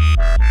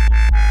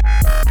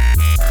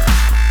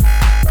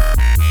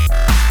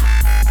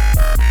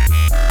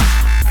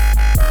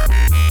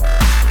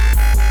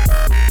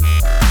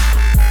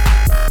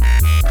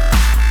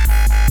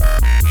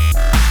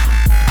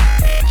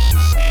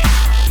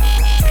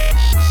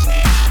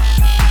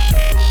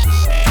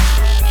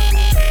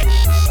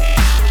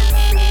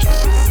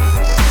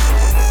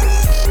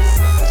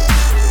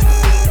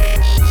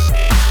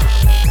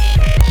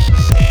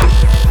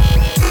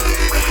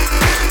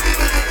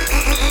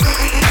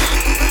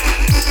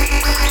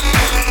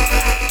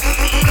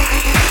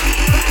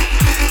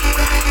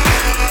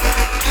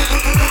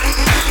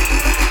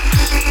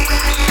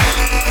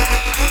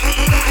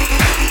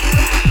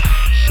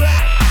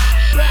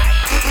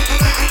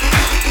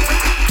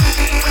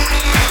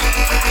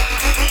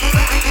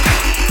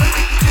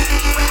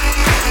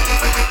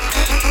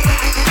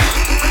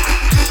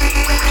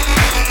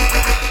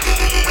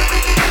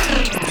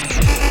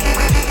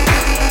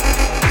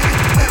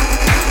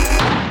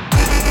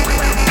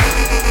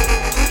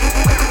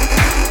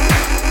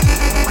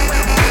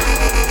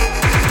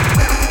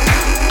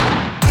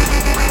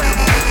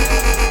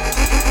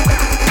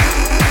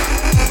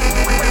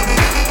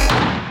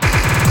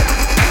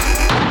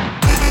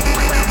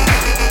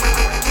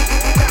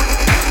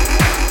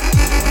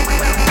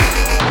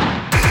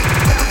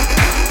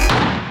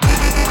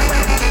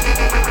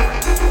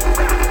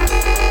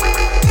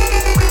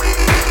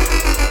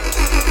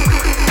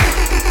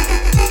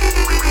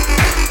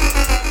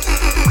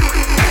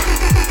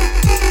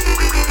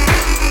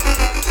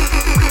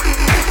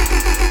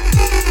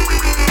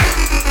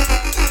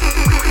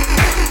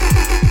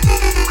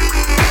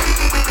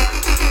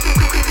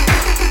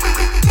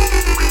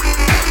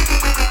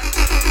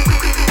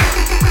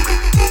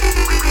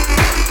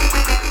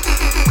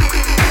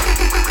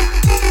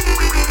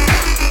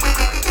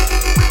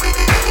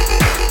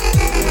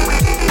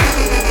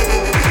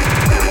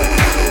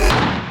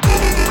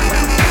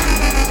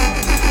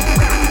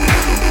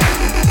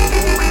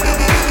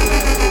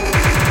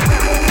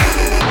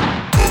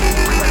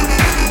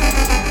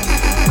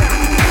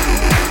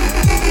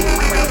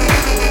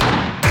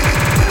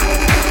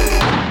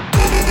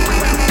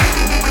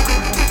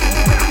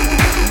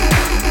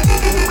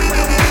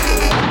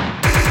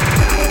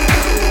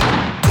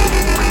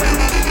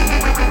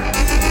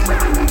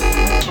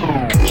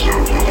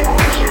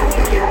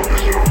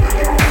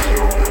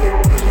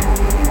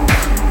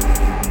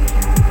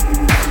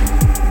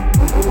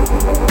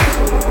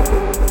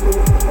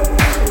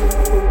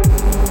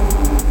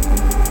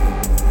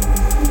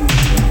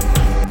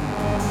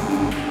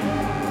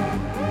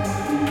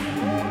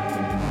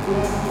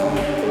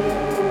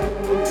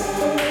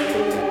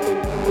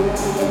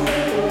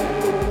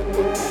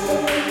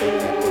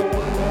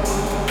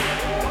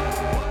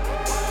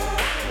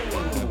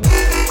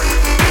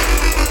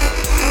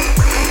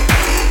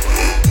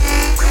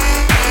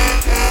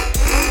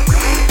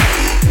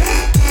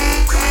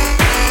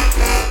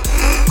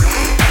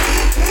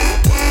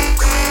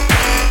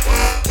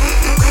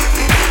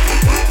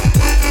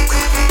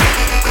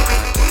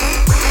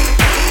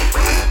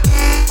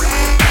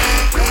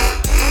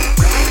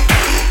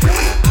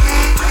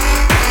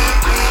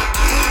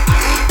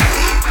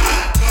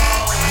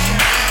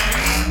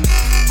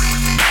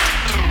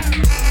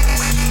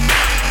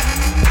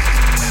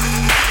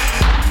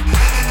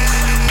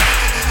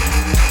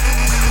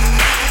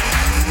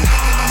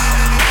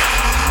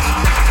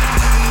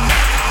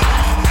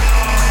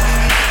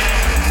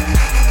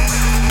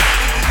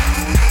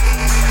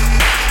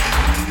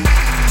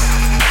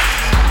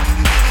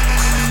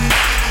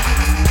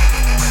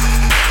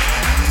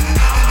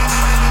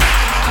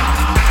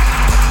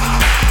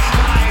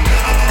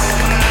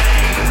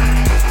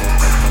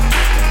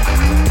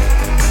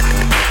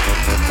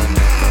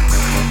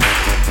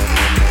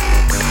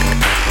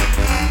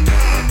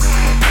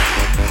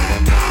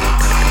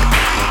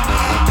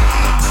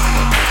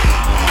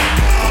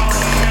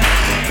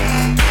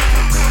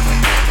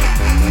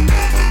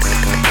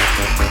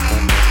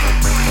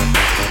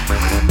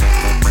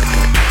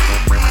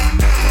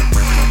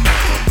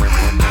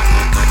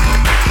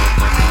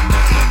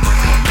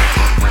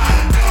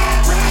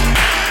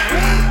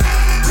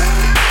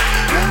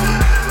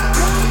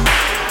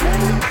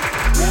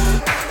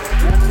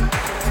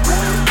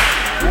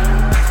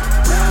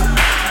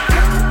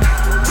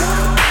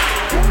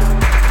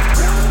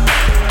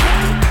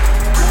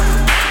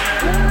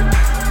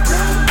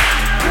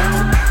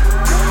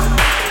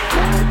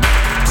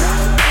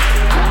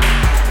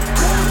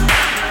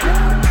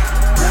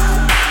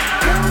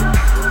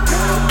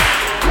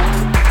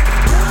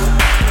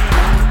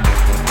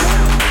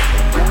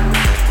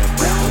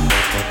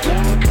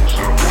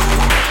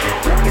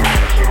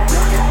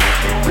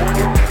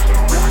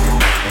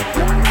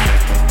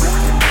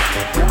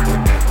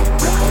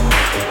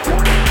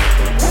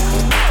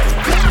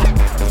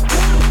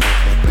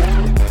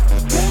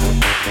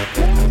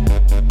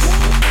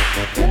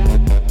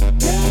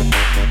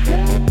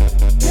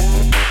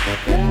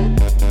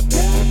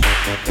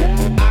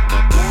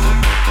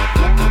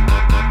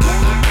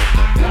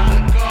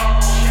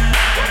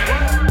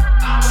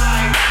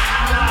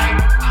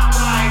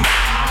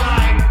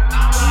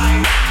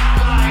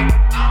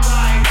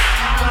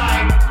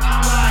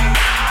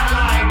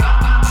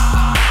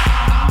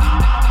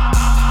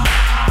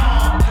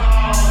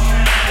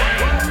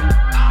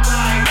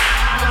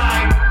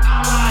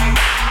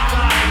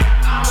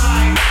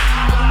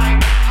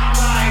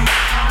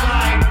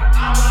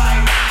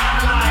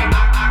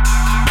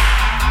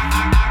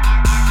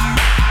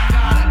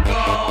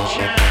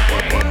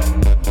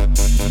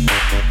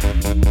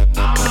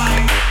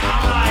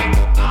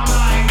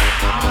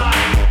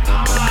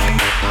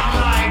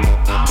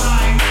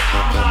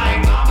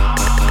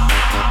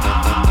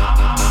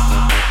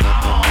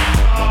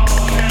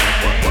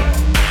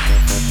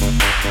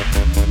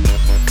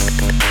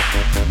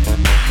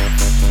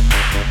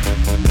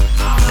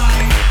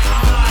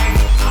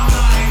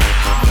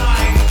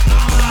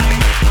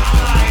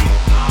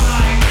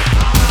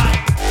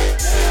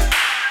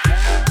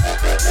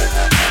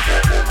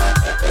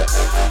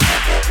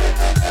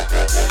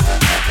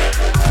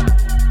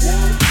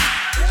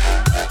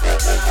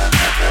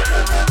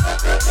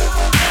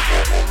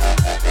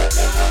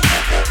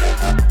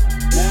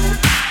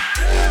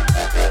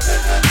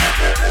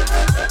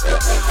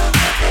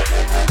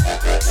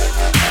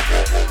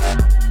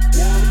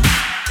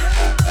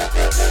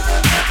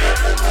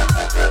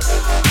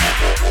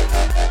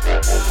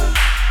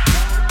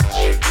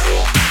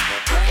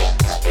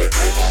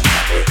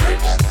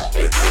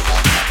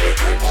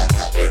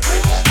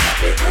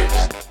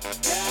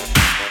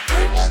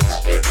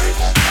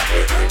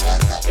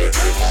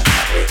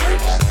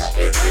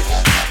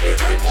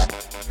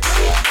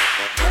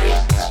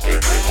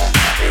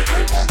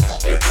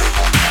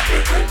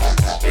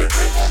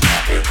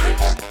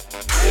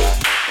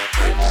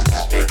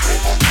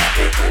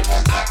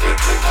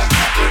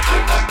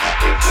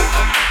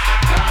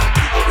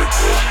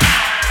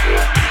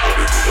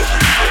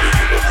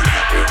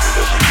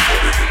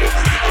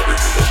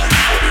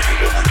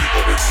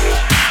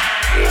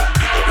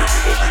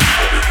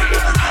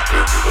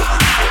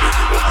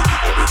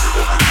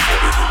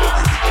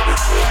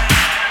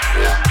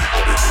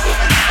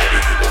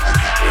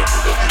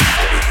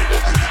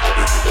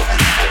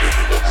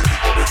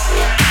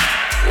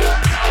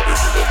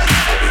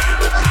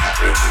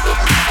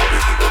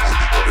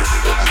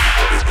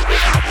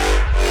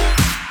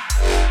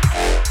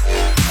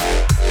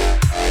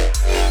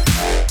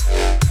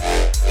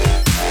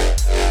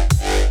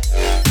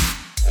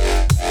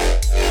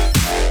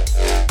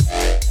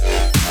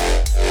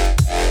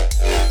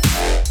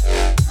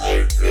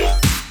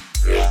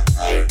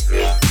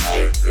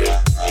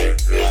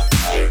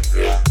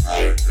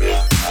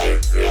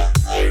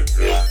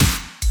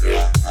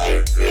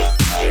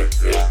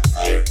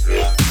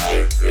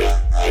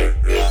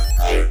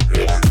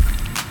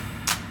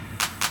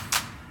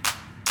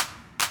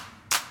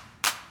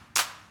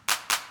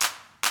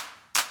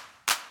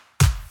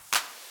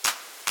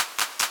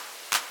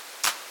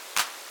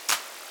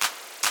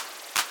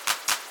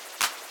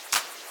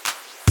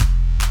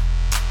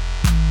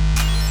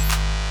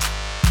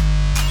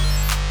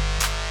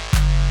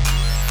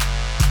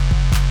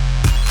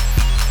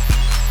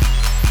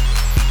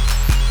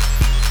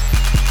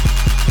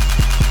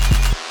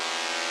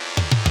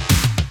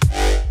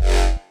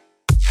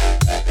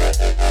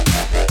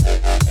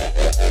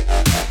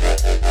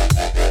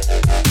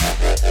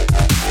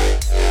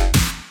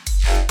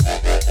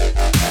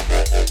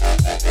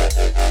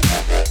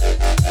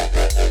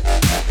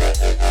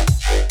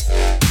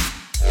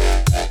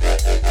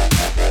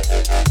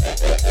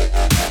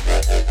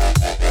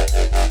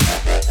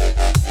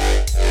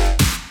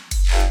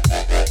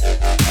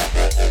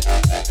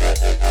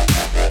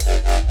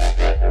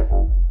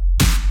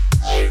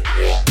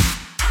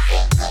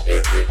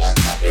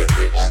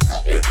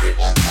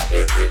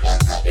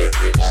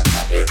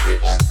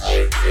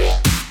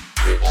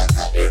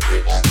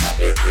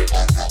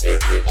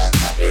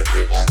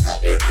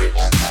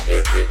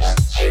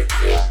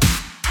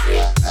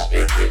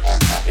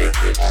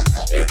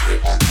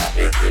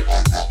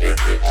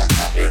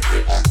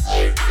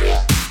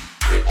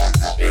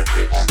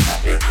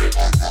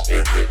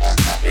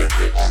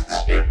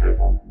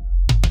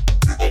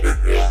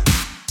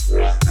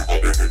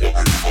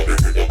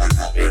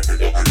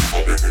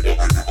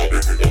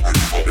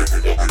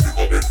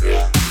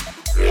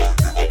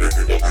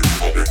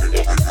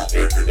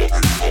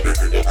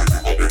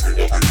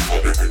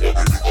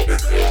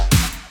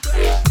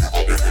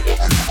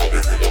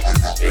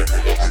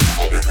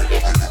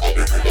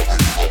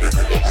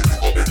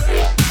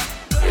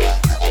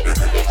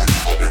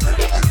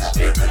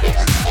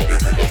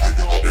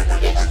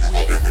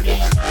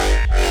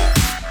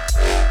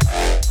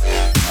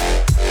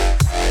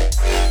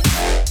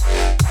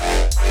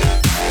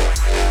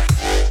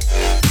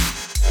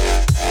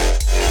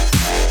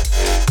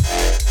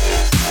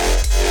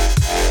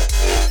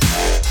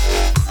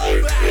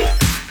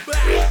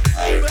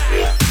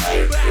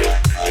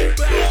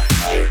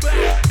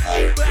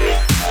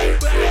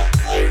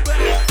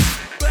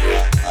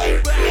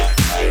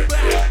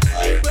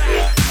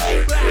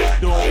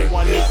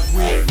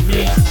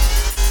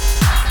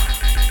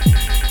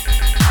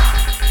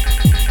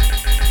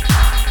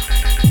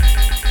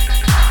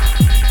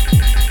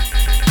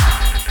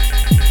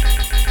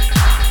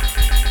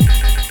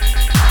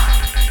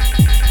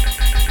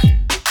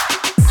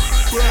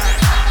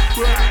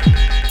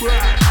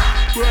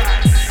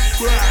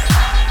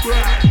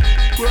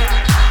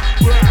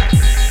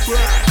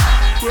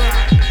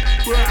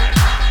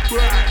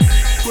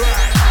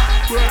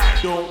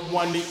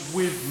 it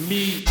with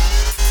me.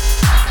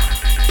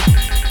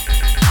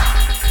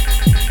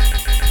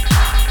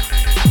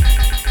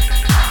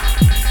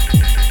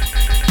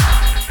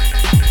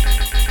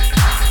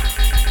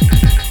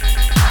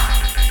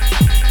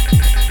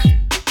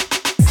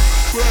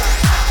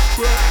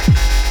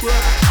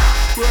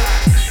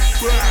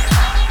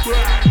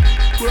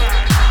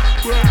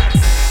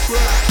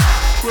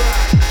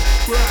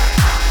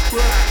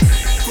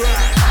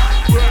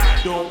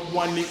 Don't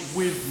want it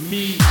with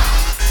me.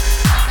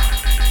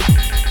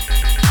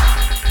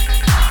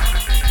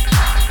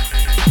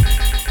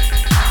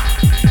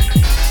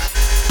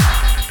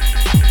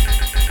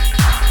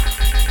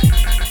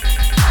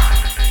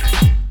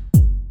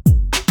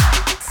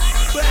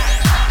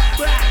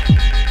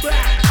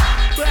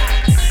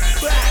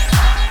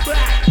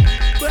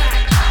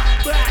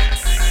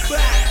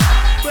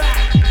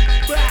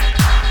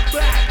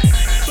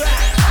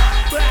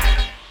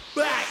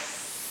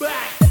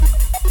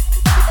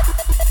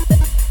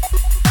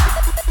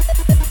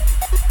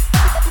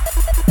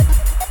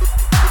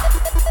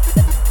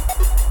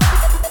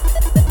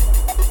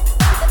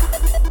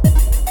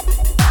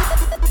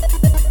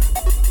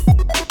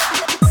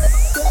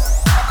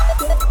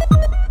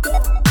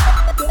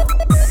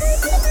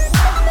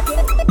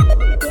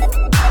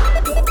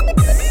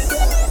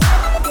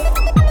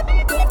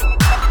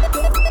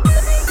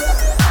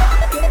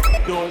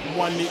 Don't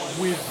want it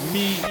with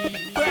me.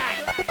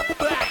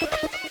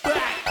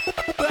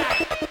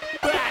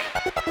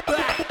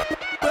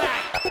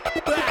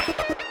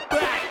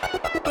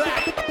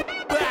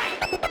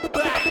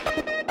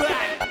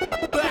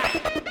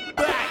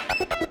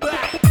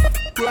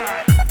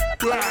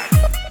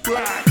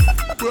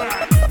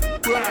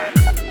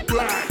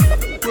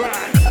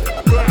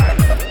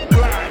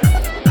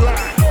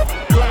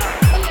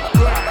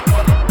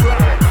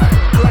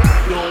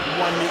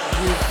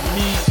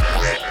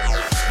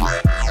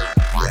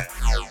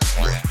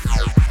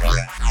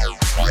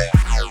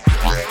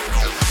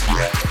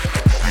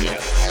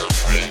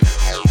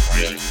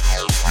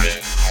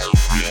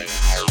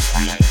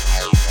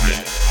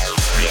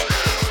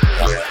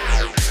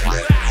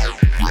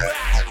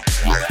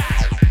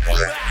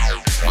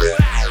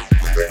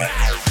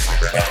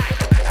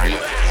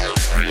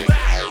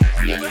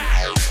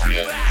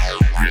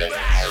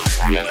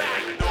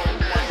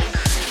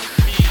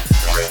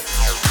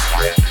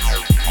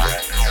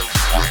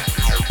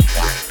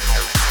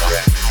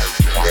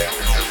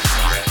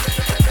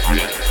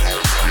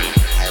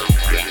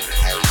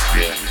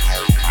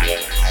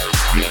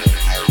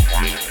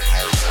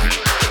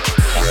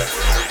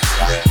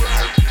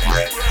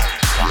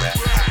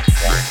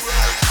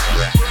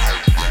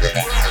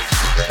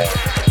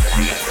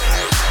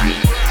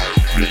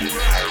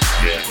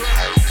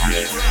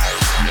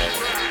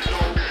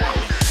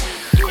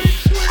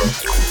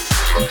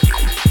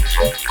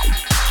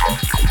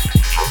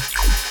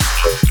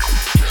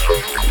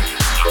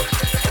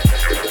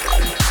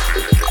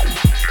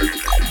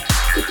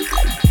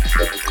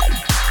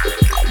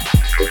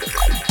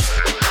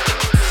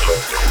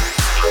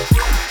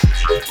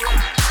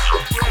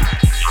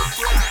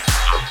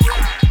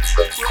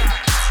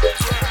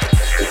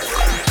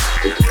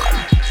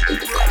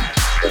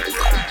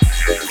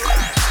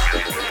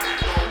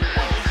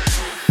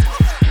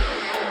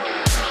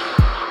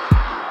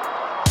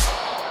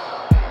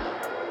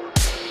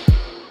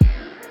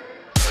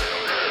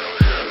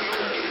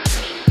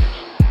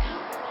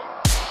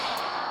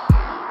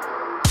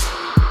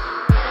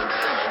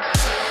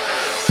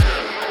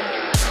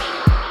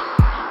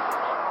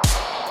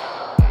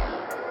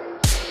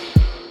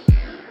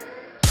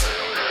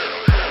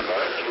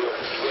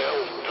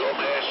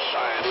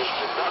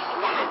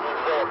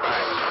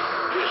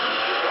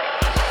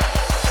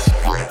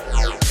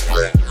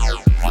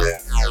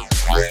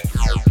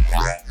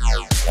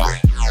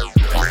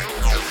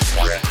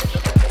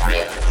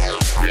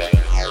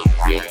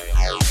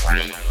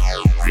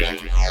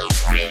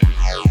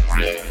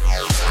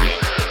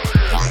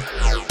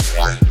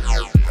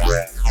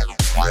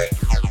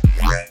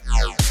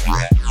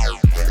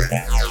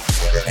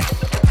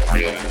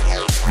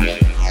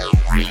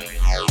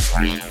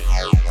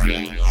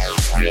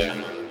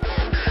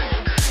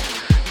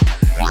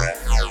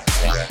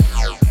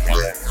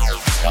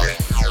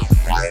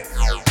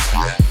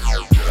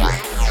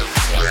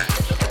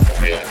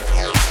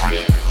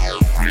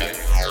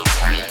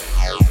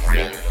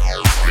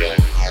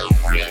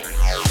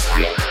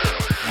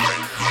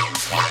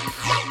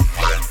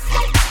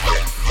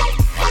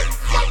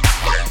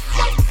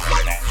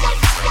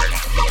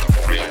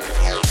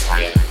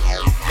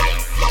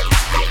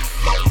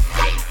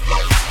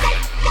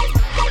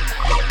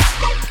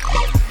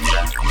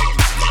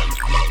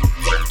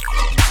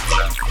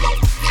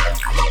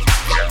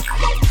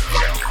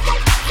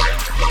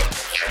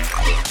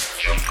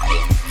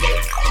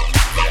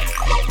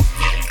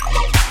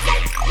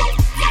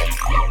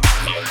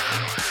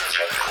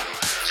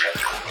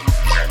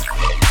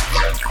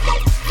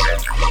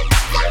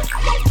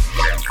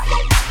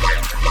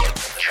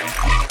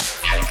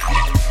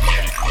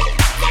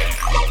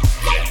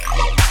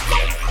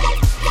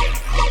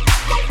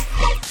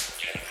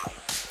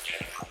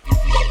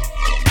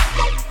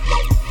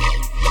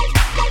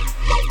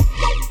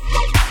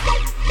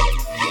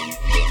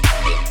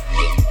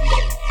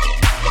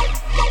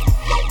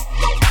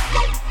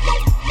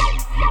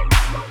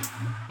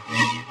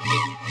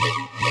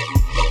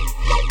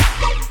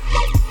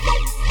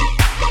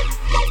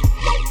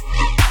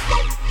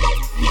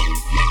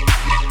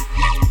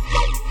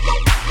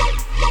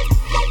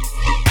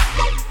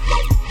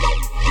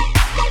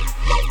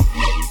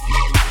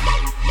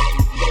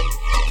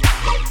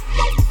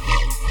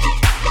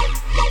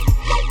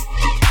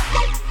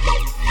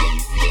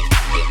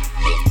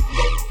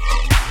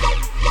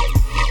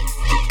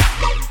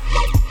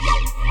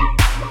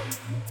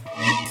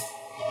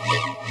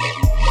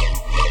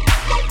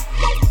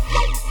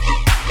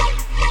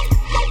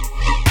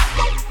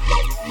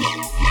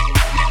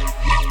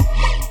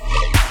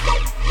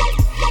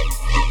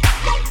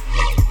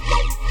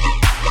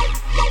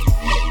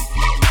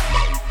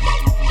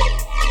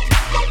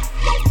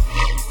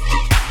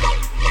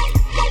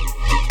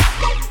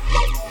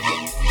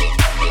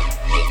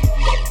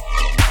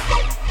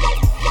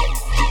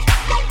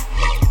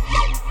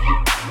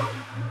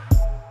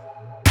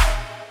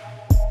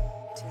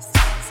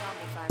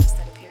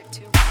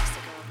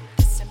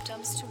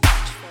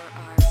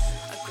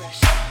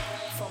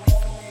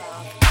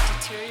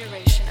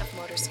 deterioration of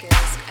motor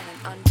skills, and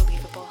an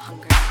unbelievable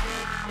hunger.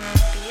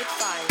 Be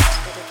advised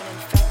that if an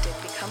infected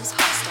becomes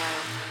hostile,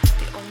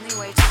 the only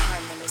way to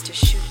harm them is to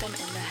shoot them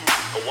in the head.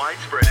 A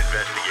widespread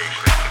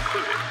investigation has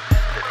concluded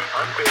that the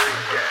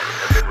unburied dead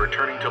have been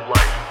returning to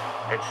life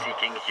and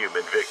seeking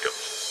human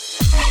victims.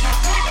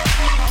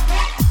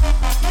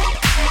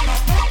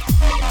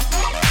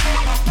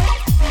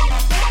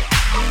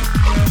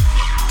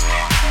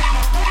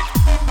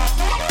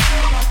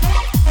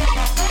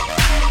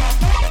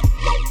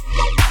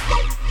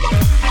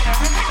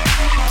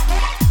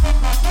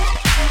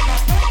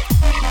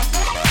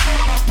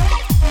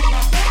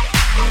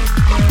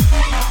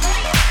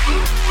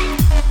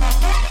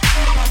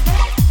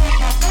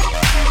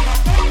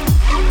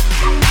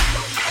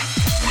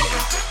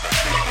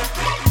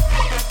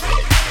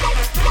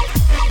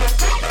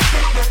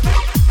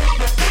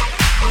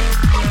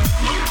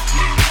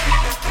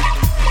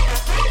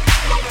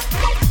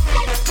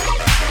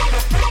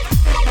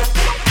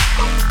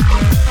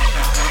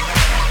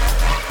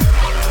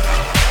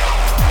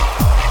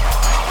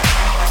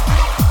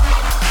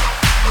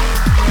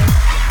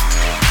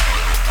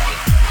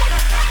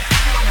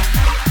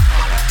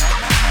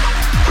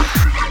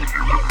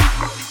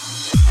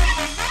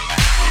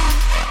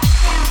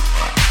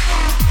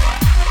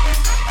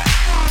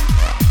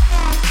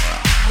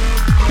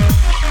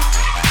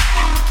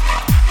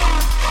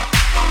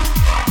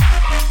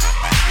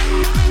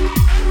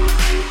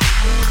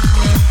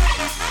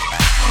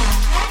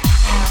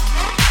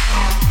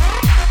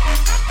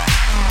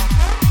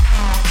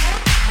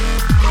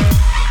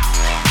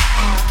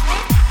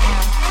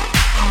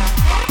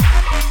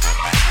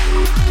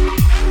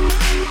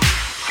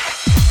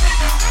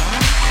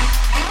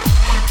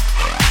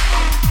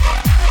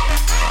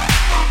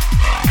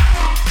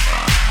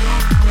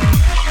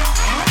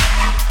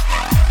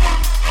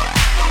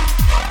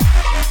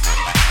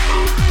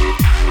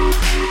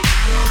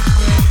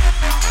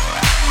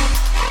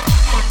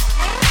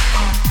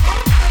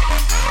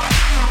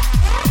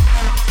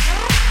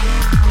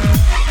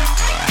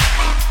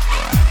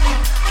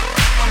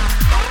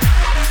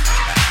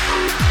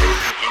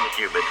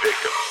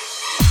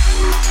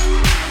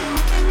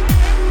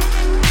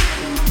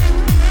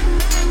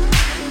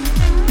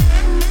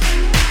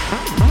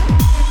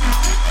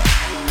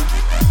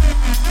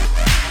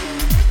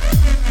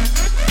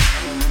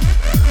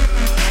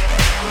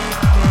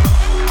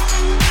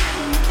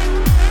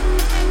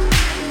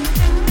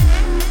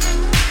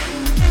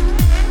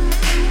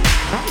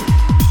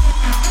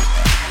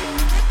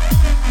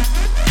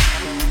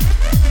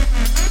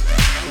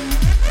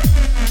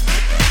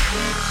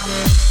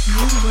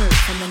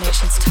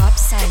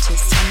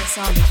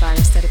 zombie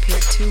virus that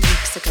appeared 2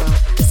 weeks ago.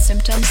 The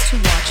symptoms to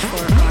watch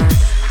for are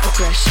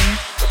aggression,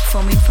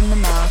 foaming from the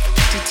mouth,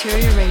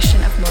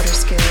 deterioration of motor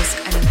skills,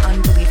 and an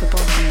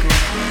unbelievable hunger.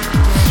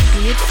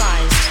 Be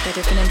advised that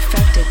if an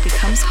infected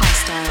becomes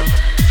hostile,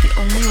 the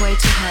only way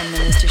to harm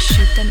them is to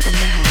shoot them in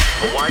the head.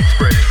 A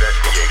widespread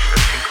investigation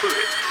has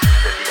concluded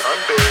that the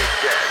unburied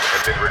dead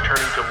have been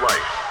returning to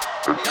life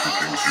and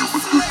seeking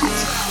human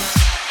victims.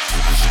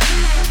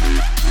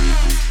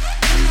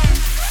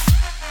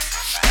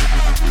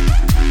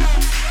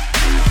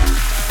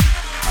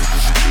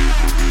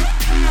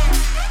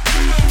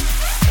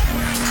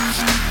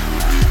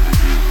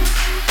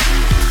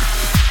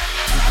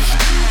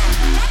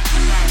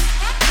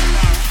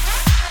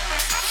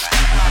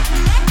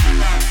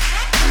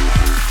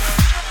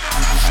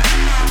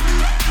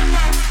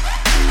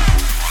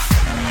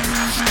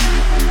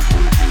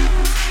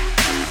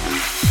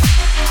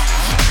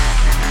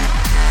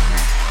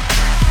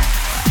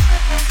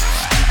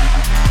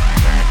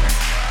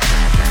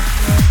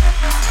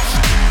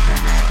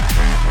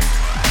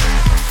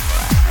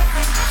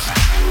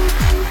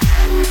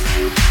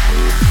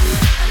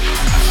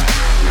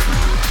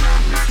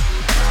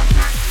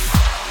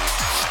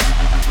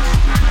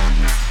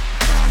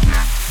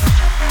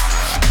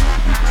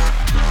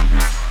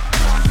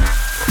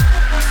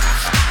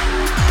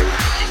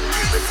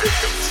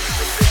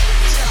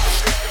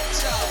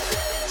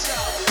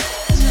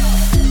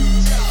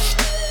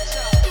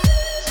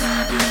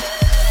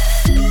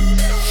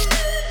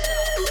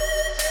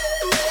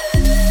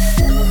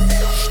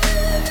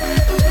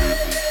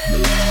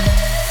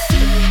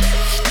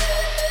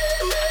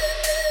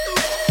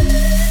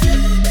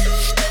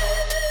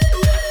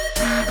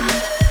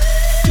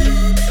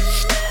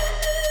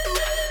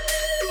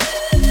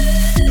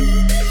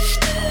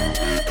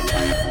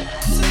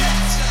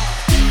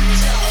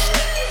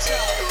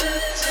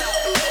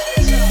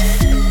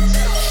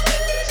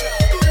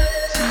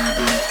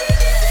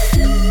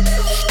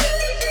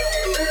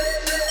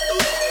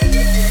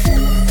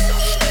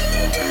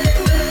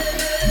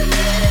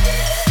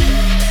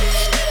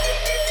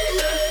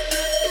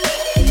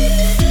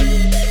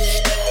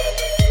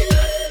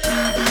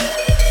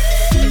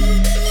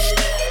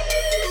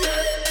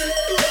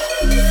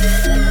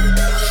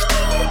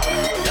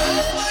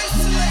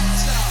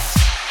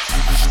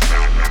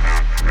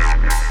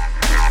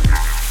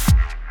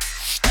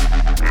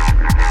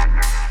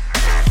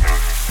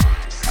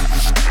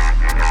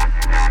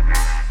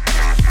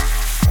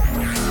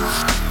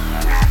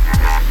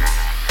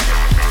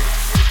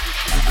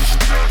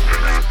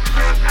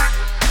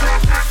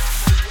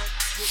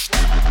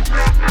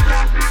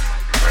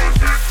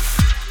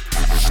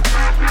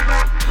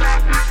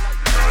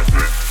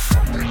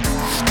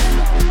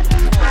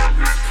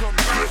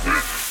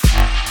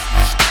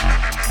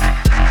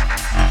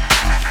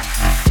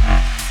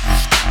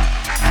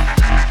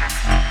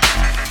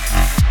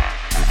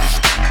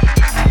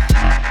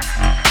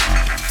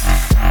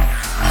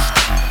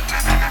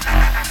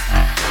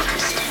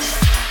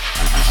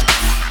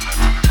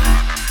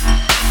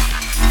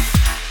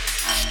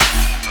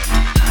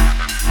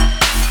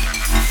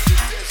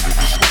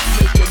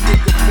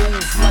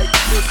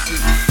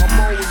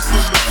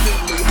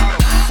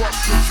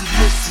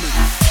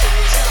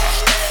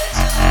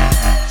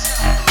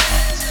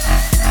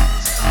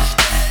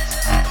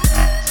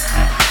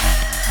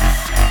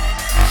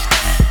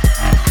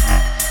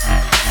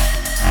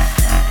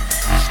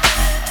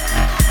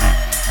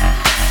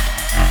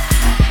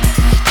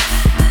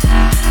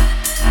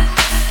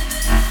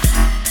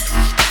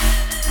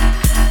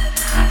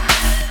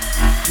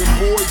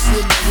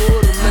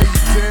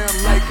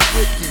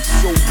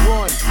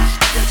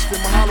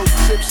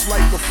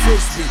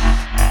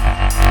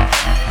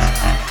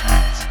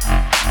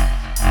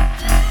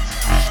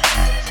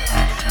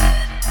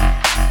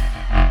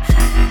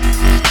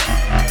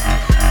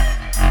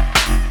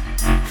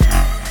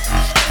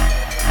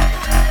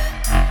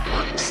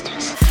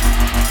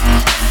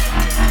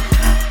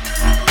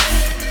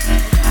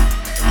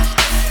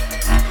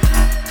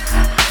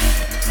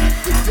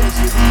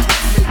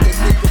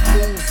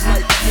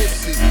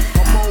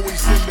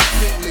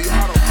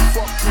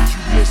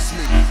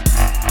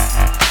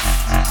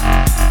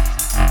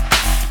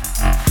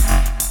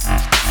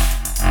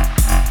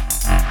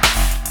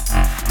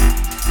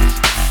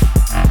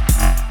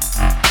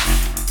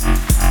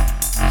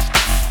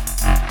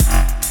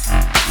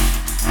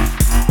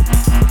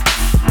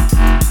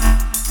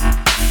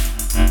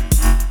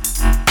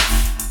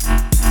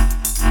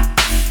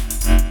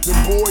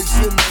 boys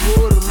in the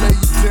hood will lay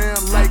you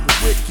down like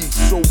Ricky.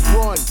 So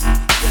run,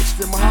 catch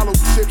them hollow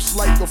tips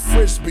like a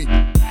frisbee.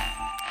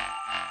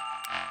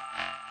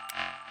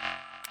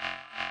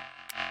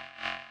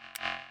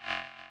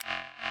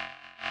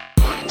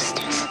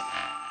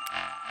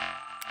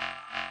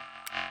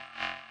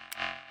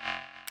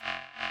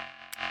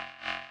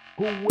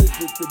 Who is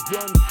it? The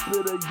gun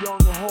spitter,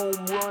 young home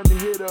run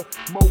hitter.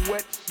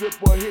 Moet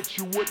sipper hit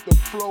you with the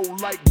flow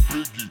like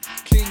Biggie.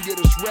 King of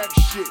this rap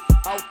shit,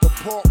 out the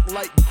park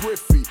like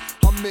Griffey.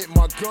 I meant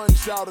my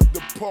guns out of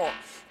the park.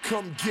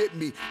 Come get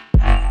me.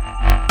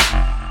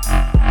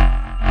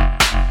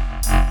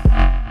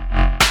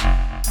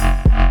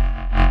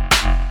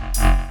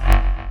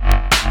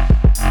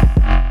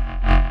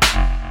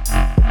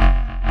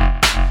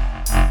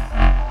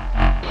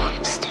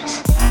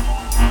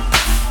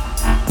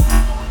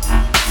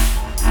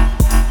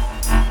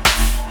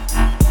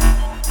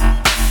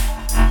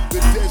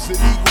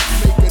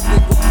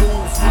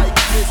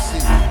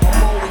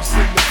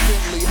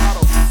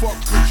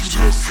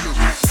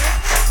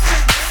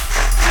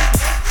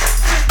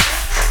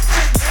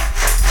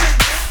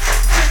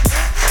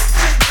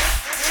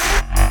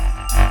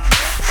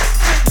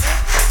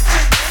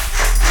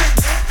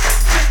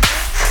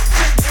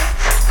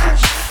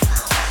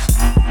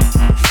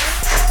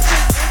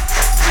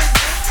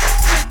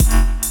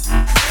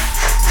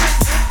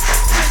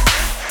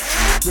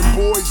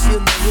 Boys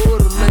in the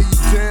hood will lay you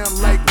down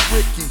like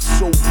Ricky.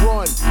 So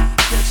run,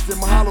 catch them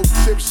hollow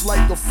tips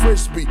like a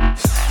frisbee.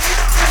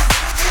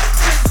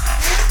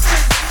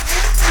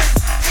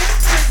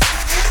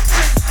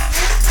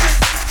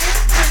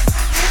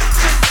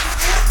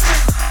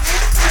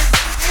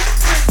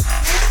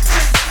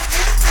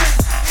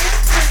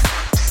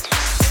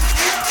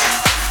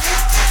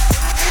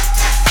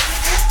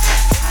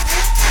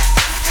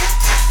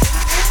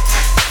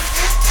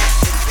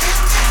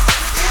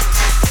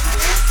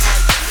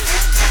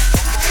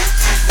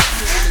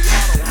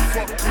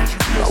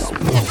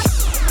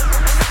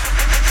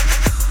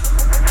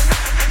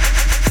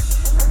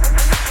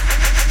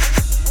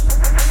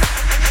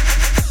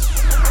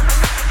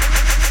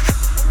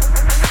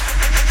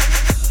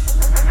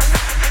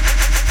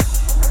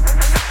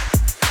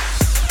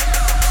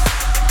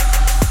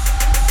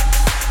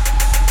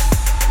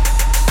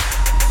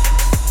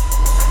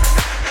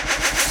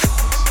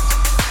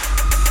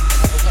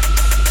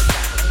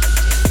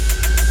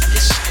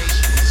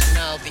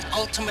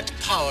 Ultimate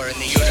power in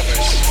the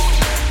universe.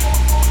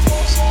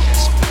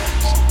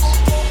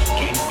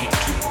 Don't be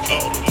too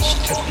proud of this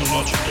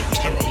technological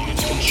terror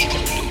you've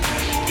constructed.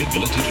 The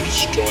ability to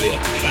destroy a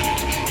planet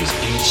is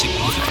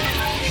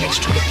insignificant next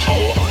to the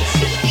power of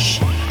the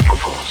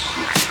Force.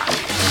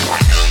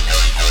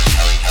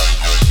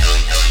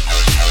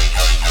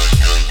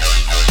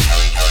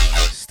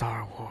 Star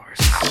Wars.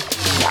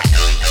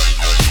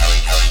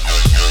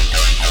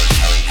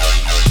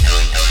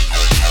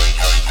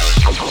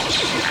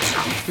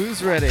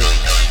 Who's ready?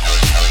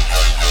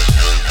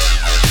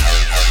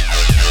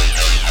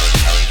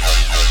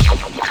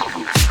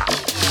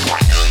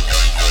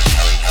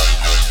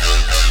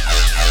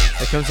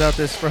 It comes out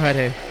this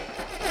Friday.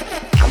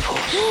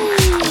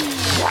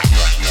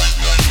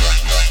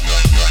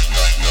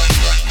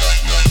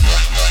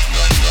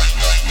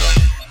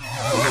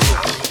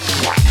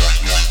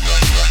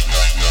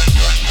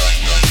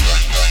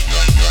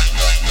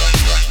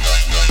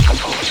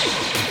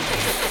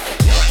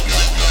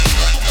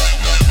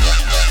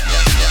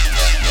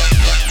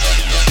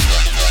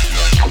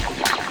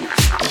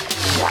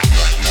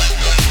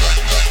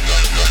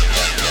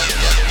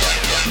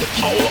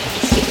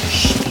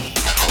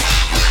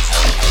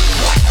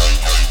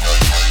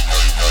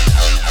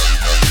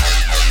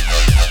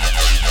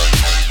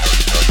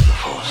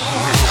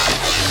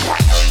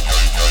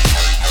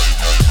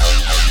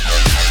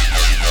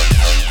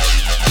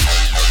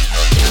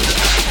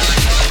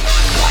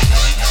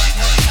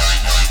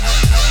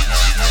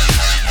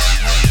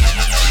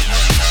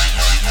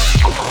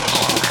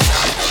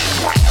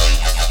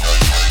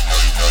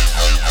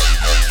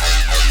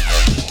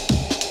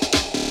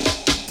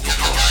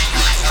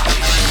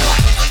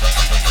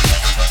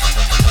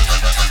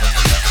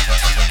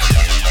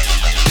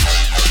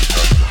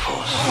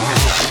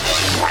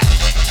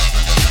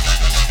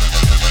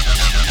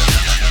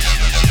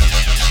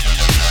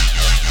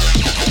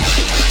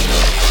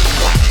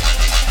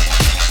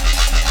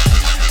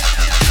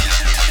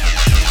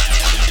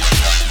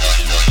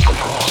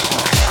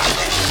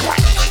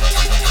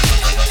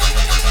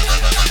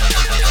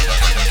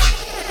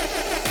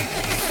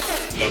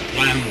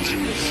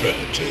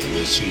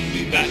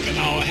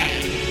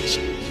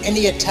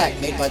 Any attack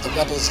made by the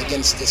rebels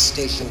against this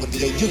station would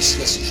be a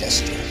useless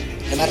gesture,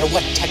 no matter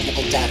what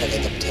technical data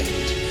they've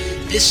obtained.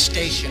 This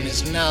station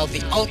is now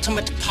the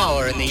ultimate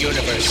power in the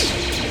universe.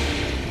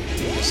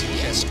 I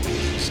suggest we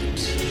use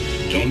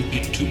it. Don't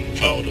be too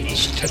proud of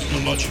this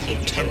technological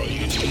terror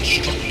you've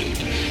constructed.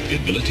 The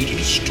ability to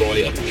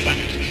destroy a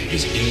planet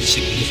is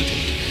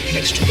insignificant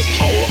next to the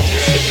power of the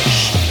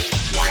Force.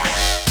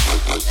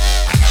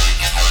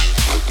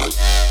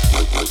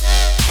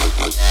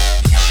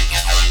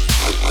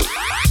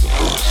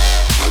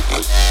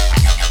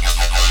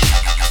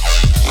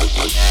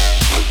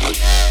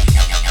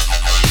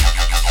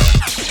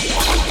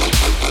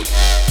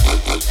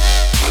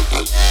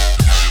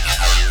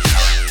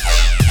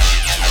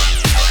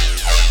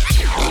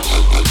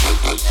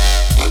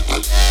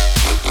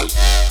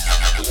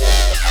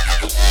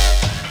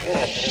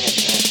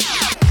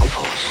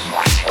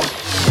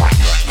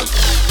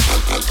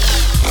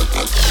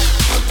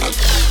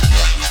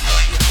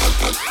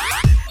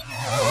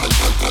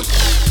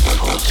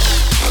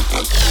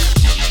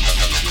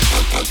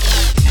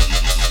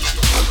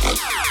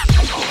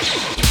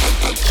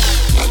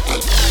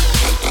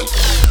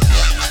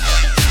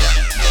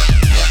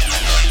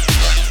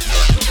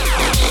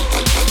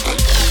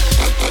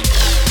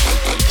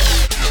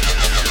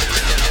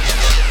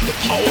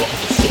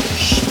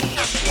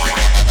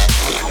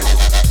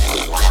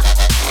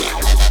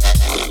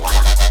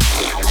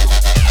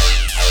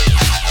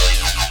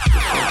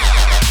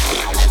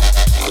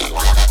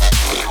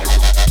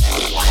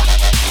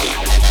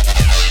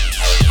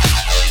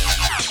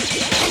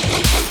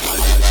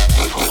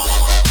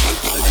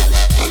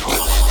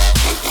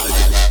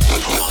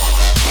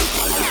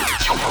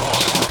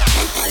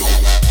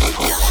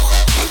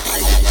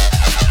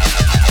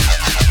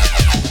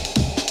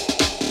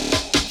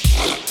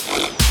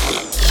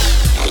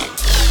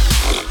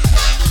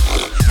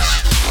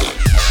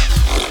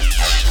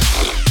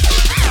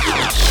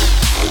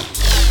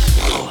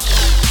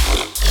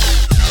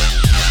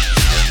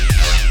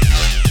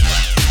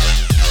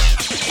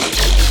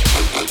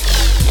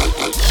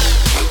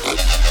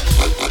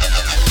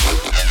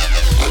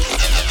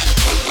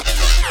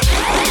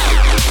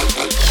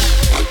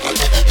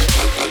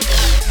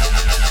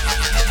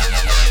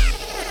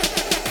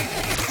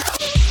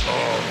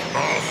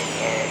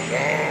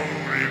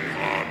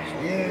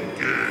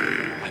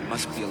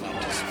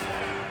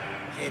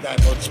 dein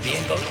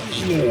spielen wollen?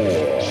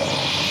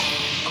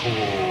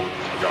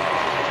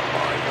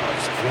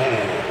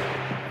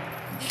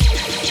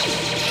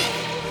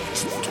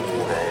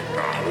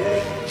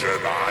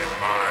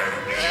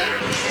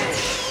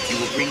 You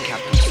will bring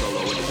Captain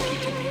Solo and the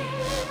Wookiee to me.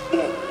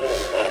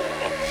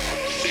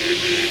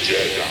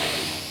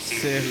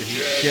 Silly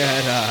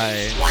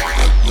Jedi.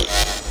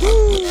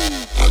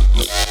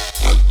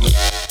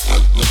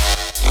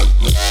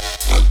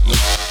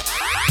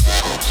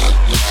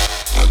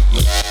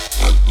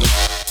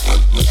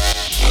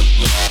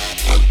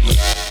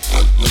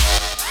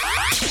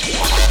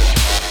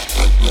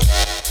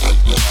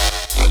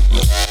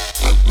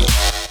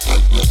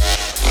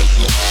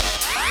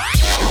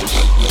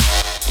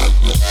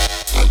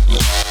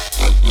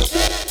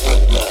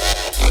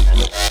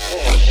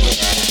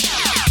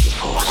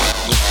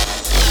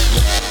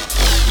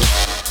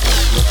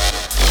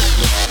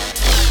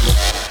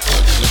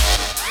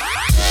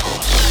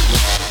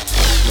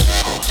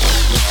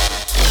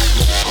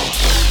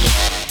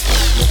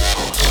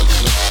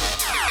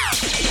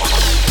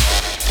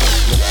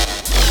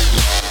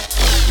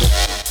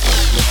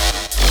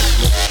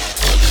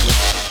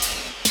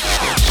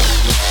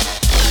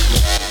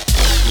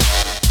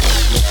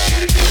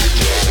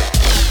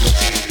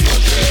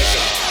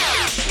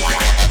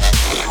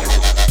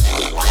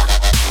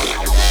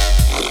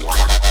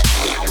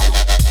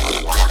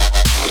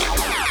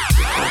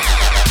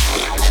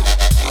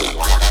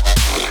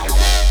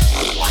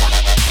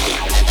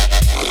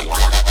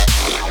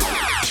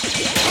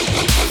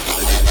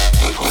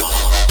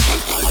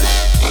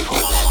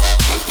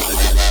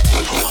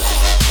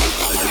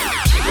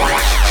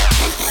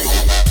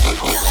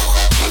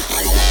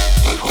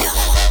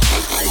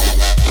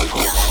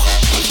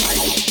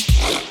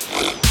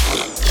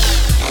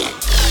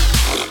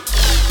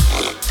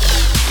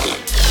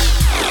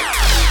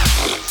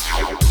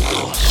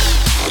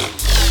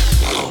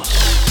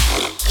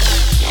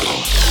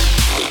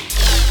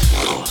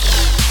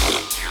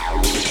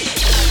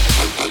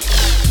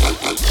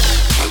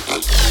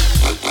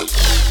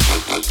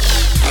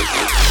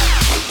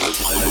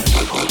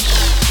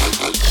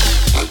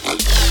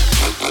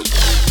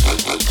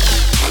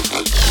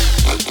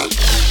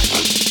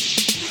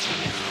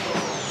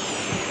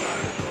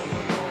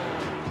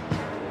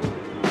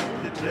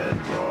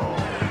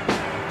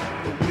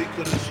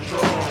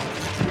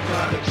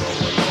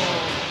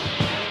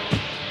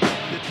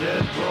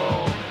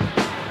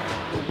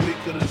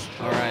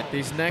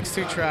 These next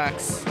two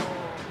tracks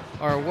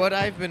are what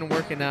I've been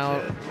working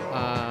out,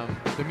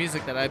 the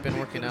music that I've been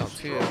working out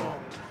too.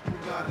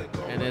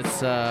 And it's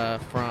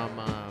from,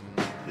 I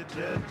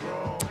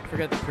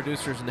forget the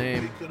producer's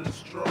name,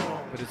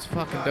 but it's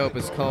fucking dope.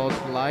 It's called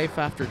Life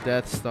After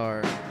Death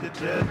Star.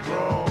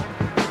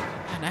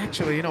 And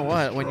actually, you know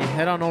what? When you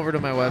head on over to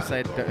my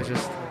website,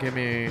 just give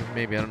me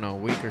maybe, I don't know, a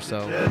week or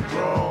so.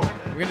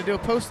 We're going to do a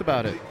post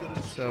about it.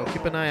 So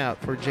keep an eye out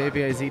for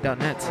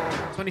JVIZ.net.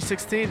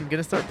 2016, I'm going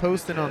to start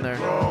posting on there.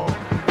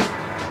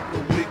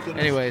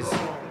 Anyways,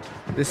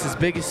 this is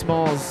Biggie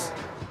Smalls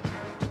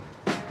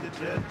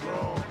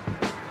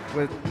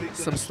with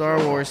some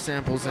Star Wars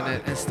samples in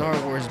it and Star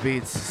Wars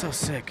beats. So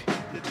sick.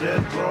 You're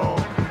dead wrong.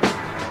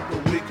 The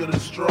weak and the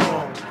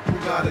strong. Who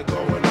got it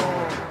going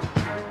on?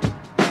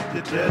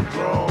 You're dead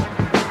wrong.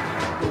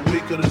 The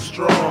weak and the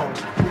strong.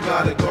 Who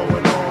got it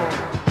going on?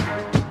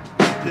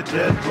 You're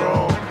dead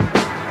wrong.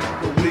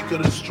 The weak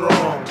and the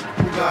strong.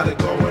 Who got it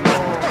going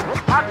on?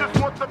 I just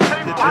want the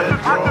paper. I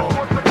just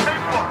want the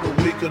paper. The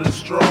weak and the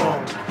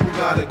strong. Who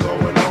got it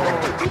going on?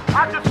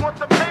 I just want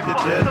the paper.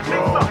 You're dead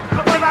wrong.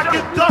 When I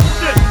get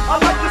dusted, I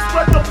like to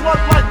spread the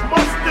blood like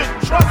mustard.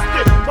 Trust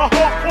it, my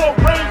hardcore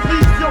rain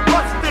leaves you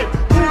rusted.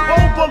 Move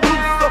over,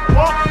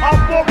 Lucifer. I'm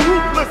more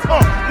ruthless,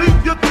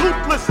 leave you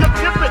toothless. You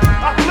tip it,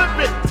 I flip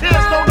it.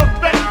 Tears don't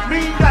affect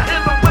me. I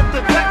hit them with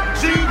the tech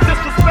G.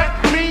 Disrespect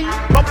me.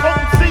 My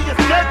potency is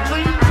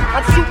deadly.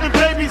 I'm shooting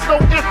babies, no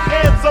ifs,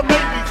 ands, or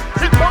maybes.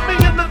 Hit me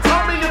in the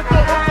tummy if the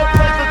hooker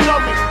plays the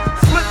dummy.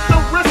 Slit the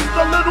wrist,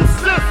 a little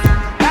sis.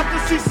 After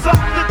she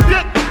sucked the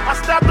dick, I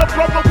stabbed the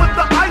brother with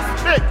the ice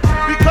pick.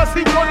 Because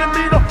he wanted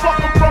me to fuck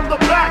him from the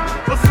back.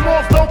 The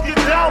Smalls don't get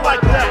down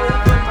like that.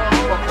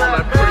 Fuck all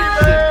that pretty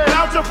shit.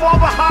 Found your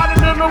father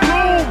hiding in the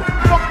room.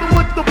 Fucked him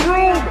with the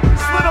broom.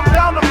 Slid him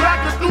down the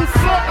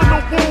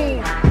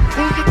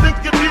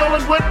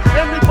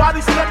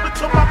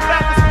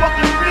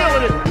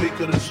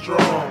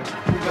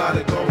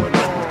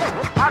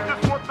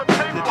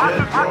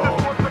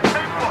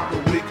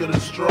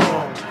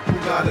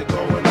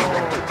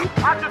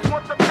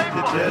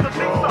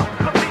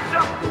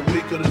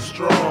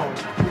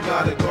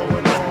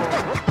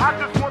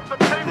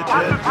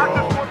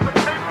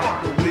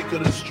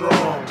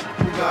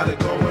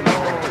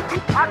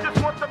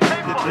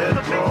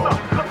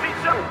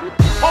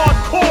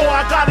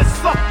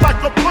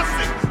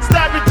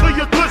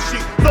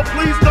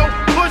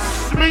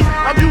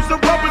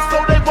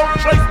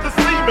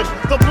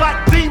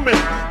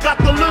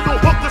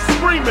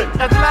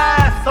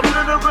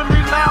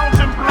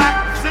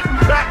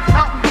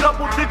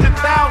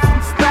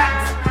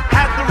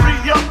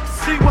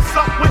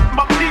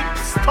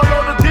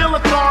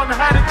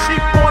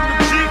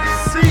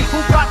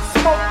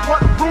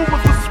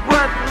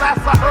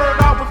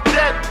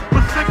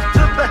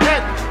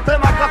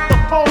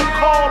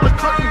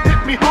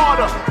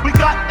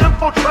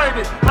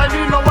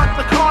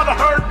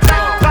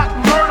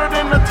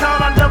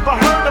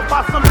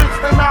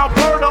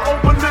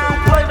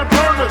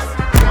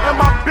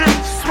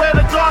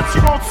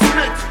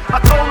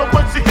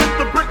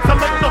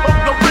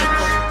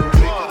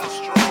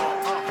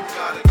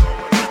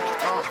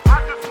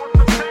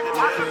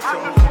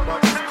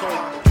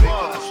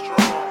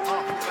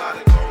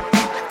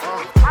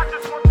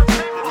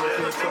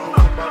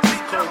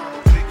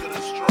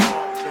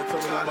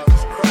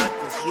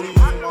Sweet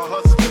my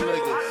hustler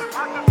niggas.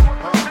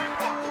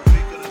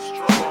 Weak of the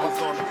strong is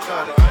on the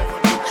cutter. I ain't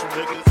with you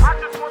niggas.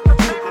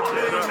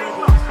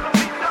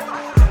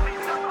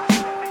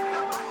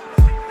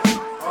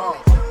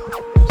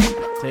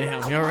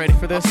 Damn, y'all ready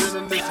for this? I've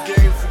been in this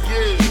game for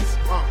years.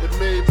 It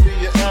made me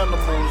an animal.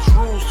 There's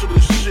rules to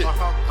this shit.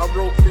 I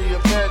wrote me a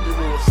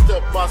manual,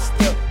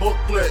 step-by-step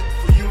booklet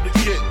for you to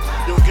get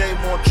your game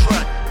on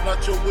track.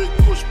 Not your wig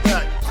pushed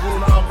back. Rule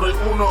number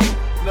uno.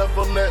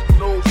 Never let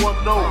no one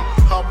know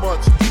how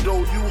much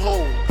dough you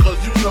hold. Cause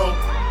you know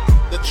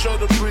that try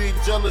to breed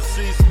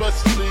jealousy,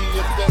 especially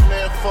if that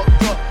man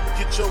fucked up.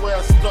 Get your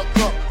ass stuck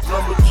up.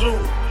 Number two,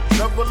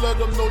 never let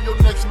them know your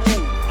next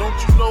move. Don't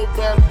you know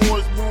bad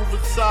boys move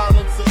in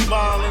silence and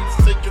violence,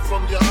 take it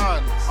from your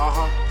highness.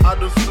 I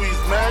done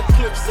squeeze mad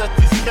clips at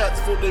these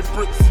cats for their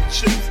bricks and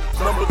chips.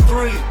 Number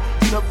three,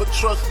 never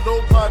trust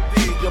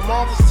nobody. Your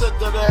mama set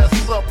that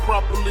ass up,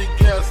 properly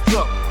gassed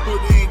up,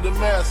 hoodie the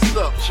masked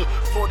up.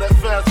 For that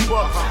fast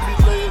buck, be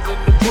laying in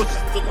the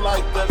bushes to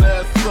light that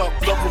ass up.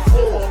 Number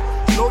four,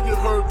 know you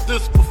heard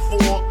this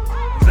before.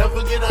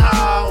 Never get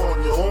high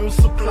on your own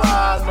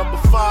supply. Number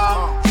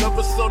five,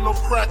 never sell no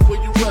crack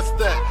where you rest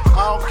at.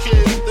 I don't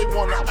care if they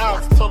want an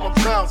ounce, tell them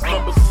bounce.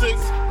 Number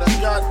six, that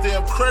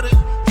goddamn credit,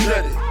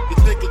 get it. You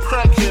think a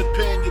crackhead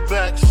paying you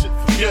back, shit,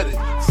 forget it.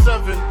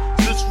 Seven,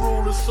 this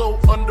rule is so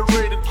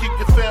underrated. Keep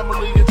your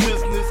family and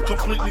business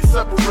completely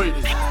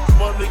separated.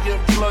 Money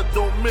and blood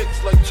don't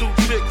mix like two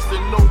dicks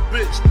and no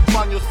bitch.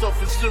 Find yourself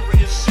in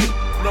serious shit.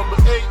 Number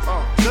eight,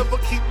 never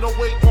keep no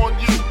weight on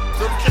you.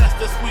 Them cats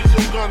that squeeze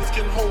your guns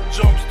can hold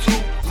jumps too.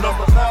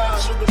 Number nine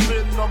should have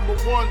been number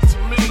one to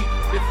me.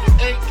 If you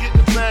ain't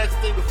getting back,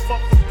 stay the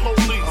fuck with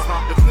police.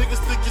 If niggas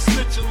think you're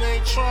snitching,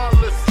 they ain't trying to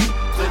listen.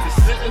 They be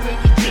sitting in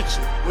your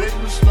kitchen, waiting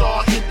to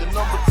start hitting.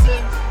 Number 10,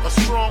 a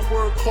strong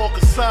word called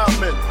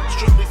consignment.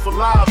 Strictly for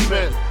live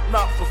men,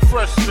 not for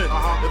freshmen.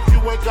 If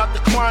you ain't got the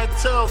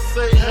clientele,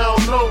 say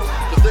hell no.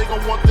 Cause they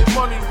gon' want their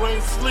money,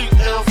 rain, sleet,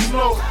 hell,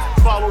 snow.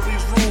 Follow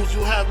these rules,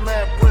 you'll have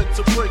mad bread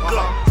to break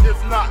up. If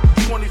not,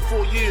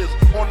 24 years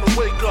on the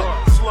wake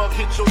up. Slug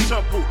hit your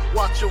temple,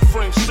 watch your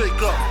frame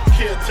shake up.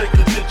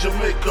 Caretaker did your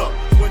makeup.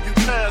 When you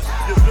pass,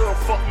 your girl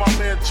fucked my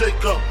man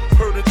Jacob.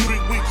 Heard in 3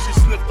 weeks she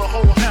sniffed the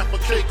whole half a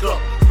cake up.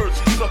 Heard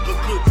she suck a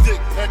good dick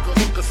and could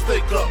hook a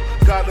steak up.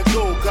 Gotta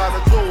go,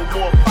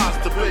 more pies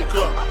to bake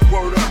up.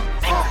 Word up,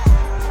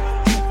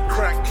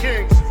 Crack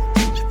King,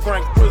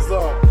 Frank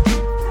Wizard.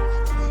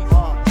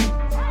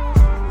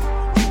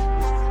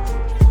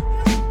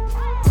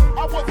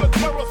 I was a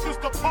terror since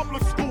the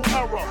public school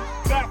era.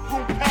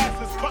 Bathroom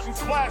passes, cutting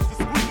classes,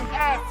 squeezing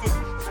asses.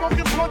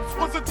 Smoking blunts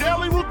was a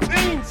daily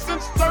routine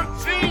since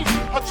 13.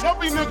 A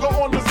chubby nigga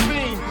on the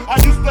scene. I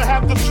used to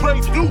have the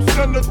tray deuce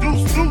and the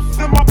deuce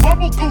in my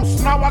bubble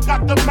goose. Now I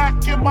got the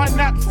Mac in my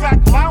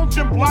knapsack,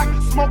 lounging black,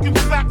 smoking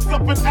sacks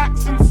up in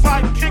axe and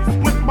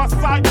sidekicks with my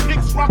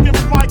sidekicks, rocking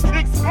fly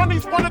kicks.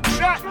 Honeys wanna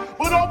chat,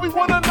 but all we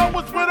wanna know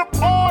is where the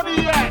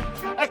party at.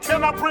 And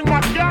can I bring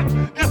my gat?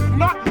 If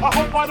not, I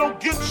hope I don't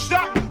get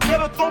shot.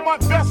 Better throw my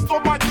vest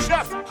on my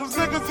chest, cause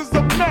niggas is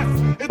a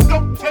mess. It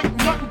don't take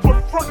nothing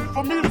but frontin'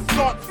 for me to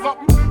start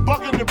something.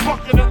 Bugging and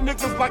bucking at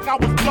niggas like I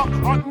was duck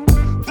hunting.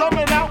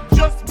 Dumbing out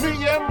just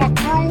me and my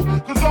crew,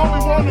 cause all we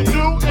wanna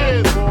do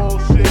is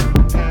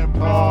bullshit and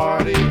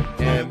party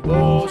and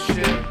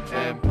bullshit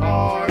and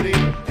party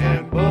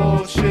and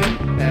bullshit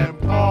and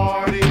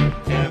party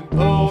and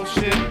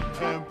bullshit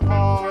and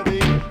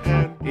party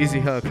and Easy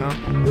hook, huh?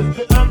 It's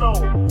the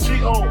N-O-G-O-R-I-O-U-S.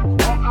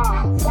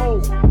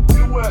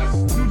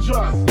 You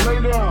just lay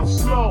down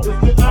slow. It's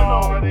the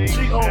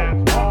N-O-G-O-R-I-O-U-S.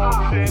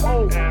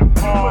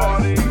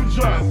 You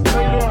just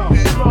lay down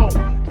slow.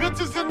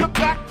 Bitches in the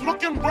back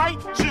looking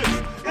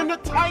righteous. In a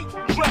tight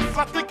dress,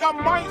 I think I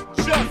might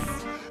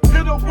just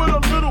hit her with a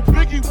little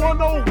Biggie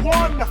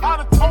 101. How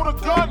to tote a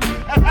gun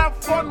and have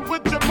fun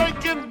with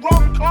Jamaican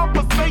rum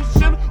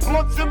conversation.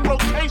 Blunts in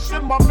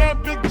rotation, my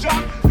man Big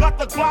Jock got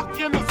the Glock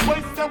in his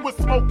waist and we're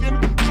smoking,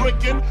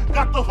 drinking.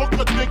 Got the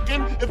hooker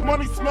thinking, if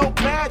money smell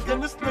bad, then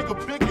this nigga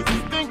Big is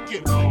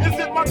stinking. Is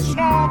it my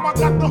charm? I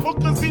got the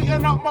hookers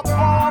eating out my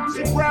palm.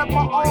 She grabbed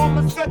my arm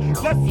and said,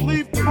 let's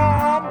leave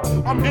calm.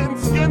 I'm hitting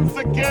skins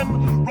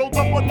again. Rolled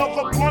up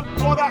another blunt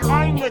for the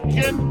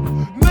Heineken.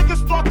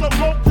 Niggas start to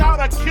loke out,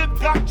 a kid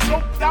got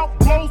choked out,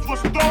 blows were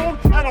stoned,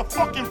 and a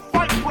fucking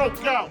fight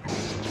broke out.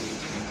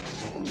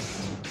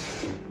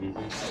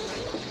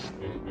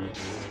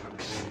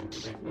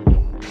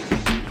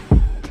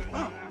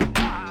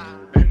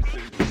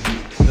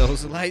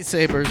 Those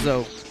lightsabers,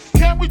 though.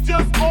 Can't we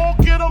just all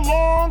get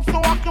along so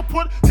I can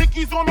put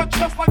hickeys on the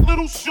chest like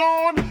little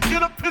Sean?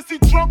 Get a pissy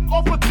drunk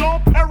off a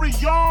Dom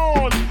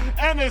Perignon.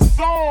 And it's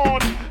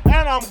on,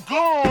 and I'm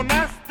gone.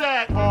 That's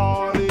that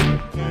Party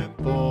and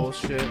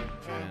bullshit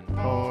and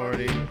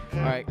party.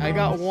 Alright, I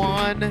got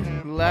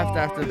one left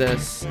after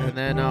this, and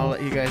then I'll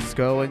let you guys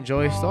go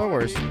enjoy Star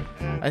Wars.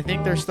 I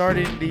think they're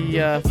starting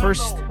the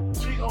first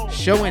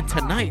showing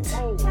tonight.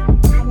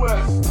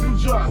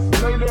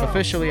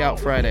 Officially out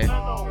Friday.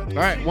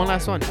 Alright, one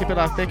last one. Keep it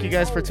locked. Thank you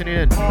guys for tuning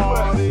in.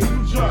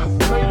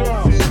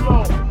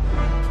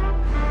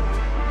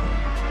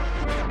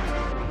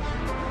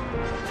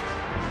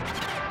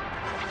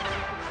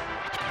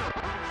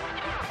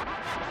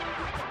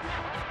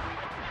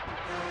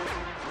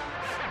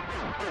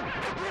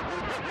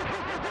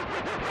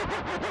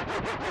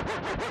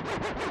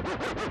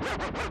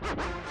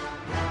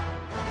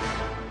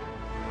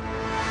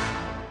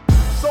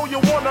 So you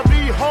wanna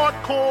be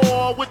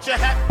hardcore with your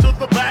hat to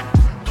the back,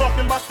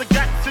 talking about the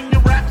gats in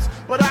your raps,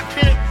 but I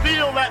can't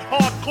feel that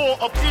hardcore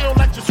appeal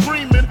that you're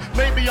screaming.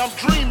 Maybe I'm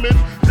dreaming.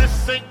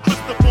 This ain't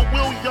Christopher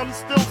Williams,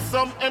 still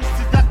some MC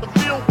got the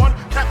feel one,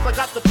 cats I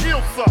got the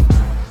feel some.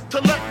 To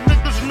let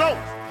niggas know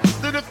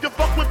that if you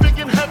fuck with big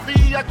and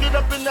heavy, I get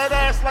up in that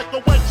ass like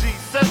a wedgie.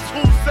 Says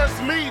who? Says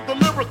me, the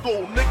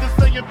lyrical. Niggas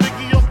saying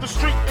Biggie off the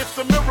street, it's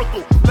a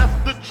miracle. Left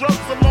the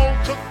drugs alone,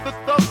 took the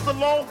thugs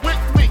along with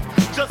me.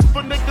 Just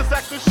for niggas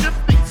acting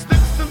shifty.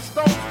 Sticks and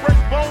stones break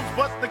bones,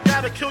 but they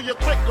gotta kill you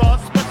quicker.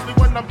 Especially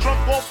when I'm drunk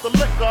off the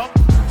liquor.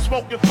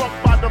 Smoking funk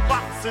by the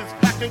boxes,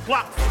 packing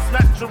glocks. It's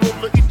natural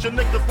to eat your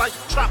niggas like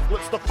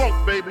chocolates. The funk,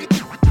 baby.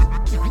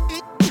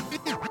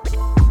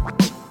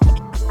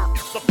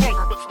 The funk,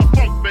 it's the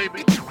funk,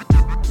 baby.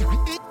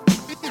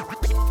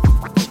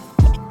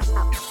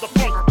 The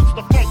funk, it's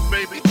the funk,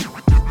 baby.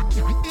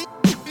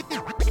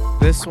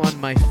 This one,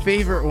 my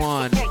favorite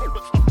one The funk,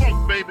 it's the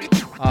funk, baby.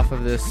 off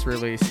of this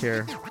release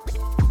here.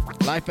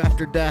 Life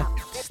After Death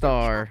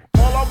Star.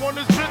 All I want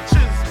is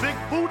bitches, big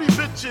booty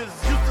bitches.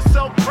 Used to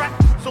sell crack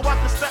so I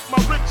could stack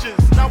my riches.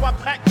 Now I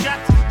pack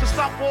gats to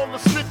stop all the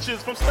snitches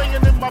from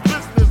staying in my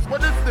business.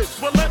 What is this?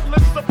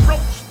 Relentless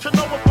approach to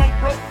know if I'm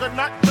broke or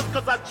not. Just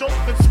cause I joke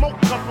and smoke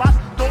a lot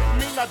don't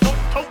mean I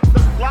don't tote the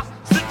Glock.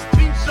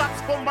 16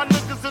 shots for my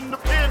niggas in the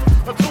pen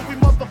until we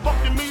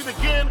motherfucking meet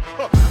again.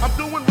 I'm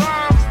doing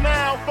rhymes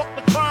now, fuck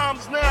the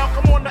crimes now.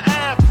 Come on the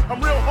app,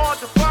 I'm real hard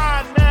to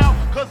find now.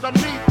 Cause I'm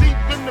knee deep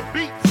in the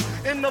beats.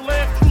 In the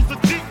Land Cruiser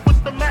Jeep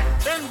with the Mac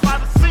 10 by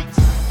the seats.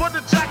 For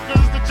the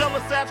jackers, the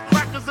jealous ass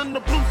crackers in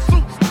the blue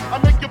suits. I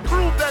make you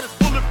prove that it's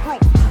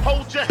bulletproof.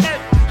 Hold your head,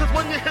 cause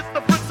when you hit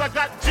the bricks, I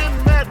got gin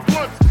mad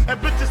blunts and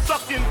bitches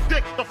sucking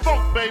dick. The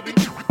funk, baby.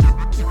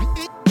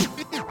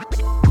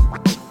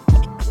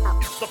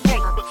 The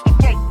funk, it's the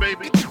funk,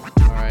 baby.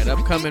 Alright,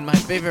 upcoming, my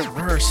favorite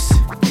verse.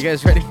 You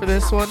guys ready for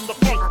this one? The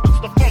funk, it's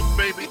the funk,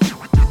 baby.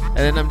 And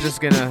then I'm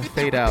just gonna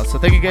fade out. So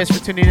thank you guys for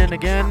tuning in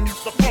again. The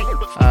funk,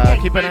 it's the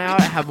funk, Keep an eye out.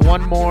 I have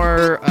one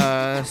more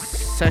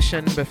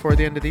session before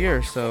the end of the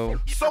year. So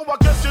So I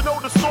guess you know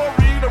the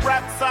story, the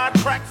rap side,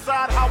 crack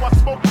side, how I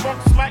smoke funk,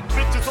 smack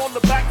bitches on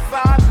the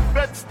backside.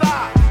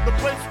 Bed-Stuy, the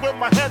place where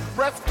my head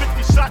rests,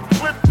 50 shot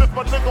clip if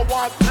a nigga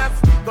want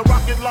test. The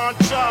rocket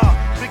launcher,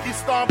 Biggie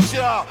stomp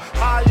ya,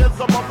 high as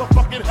a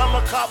motherfucking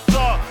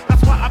helicopter.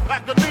 That's why I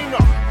pack a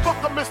Nina,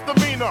 fuck a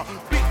misdemeanor,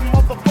 beating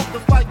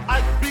motherfuckers like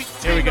Ike beat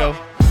Tina. here we go.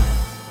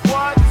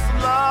 What's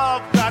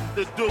love got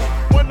to do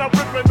when I'm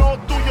ripping all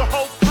through your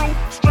whole crew?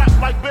 Strapped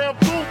like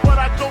bamboo, but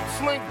I don't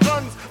sling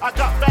guns. I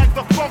got bags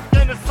of funk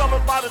and it's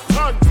selling by the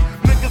tons.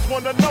 Niggas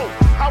wanna know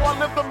how I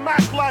live the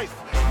Mac life.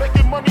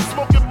 Making money,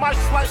 smoking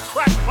mics like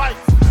crack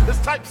pipes. It's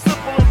type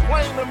simple and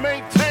plain to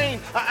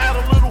maintain. I add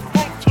a little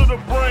funk to the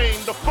brain.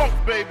 The funk,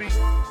 baby.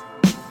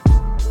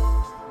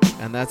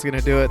 And that's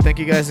gonna do it. Thank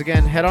you guys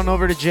again. Head on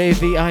over to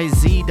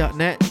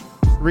jviz.net.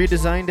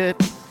 Redesigned it.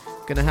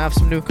 Gonna have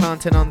some new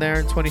content on there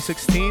in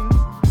 2016.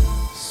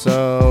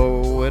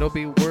 So it'll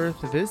be worth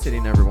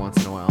visiting every once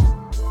in a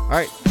while.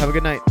 Alright, have a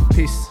good night.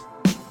 Peace.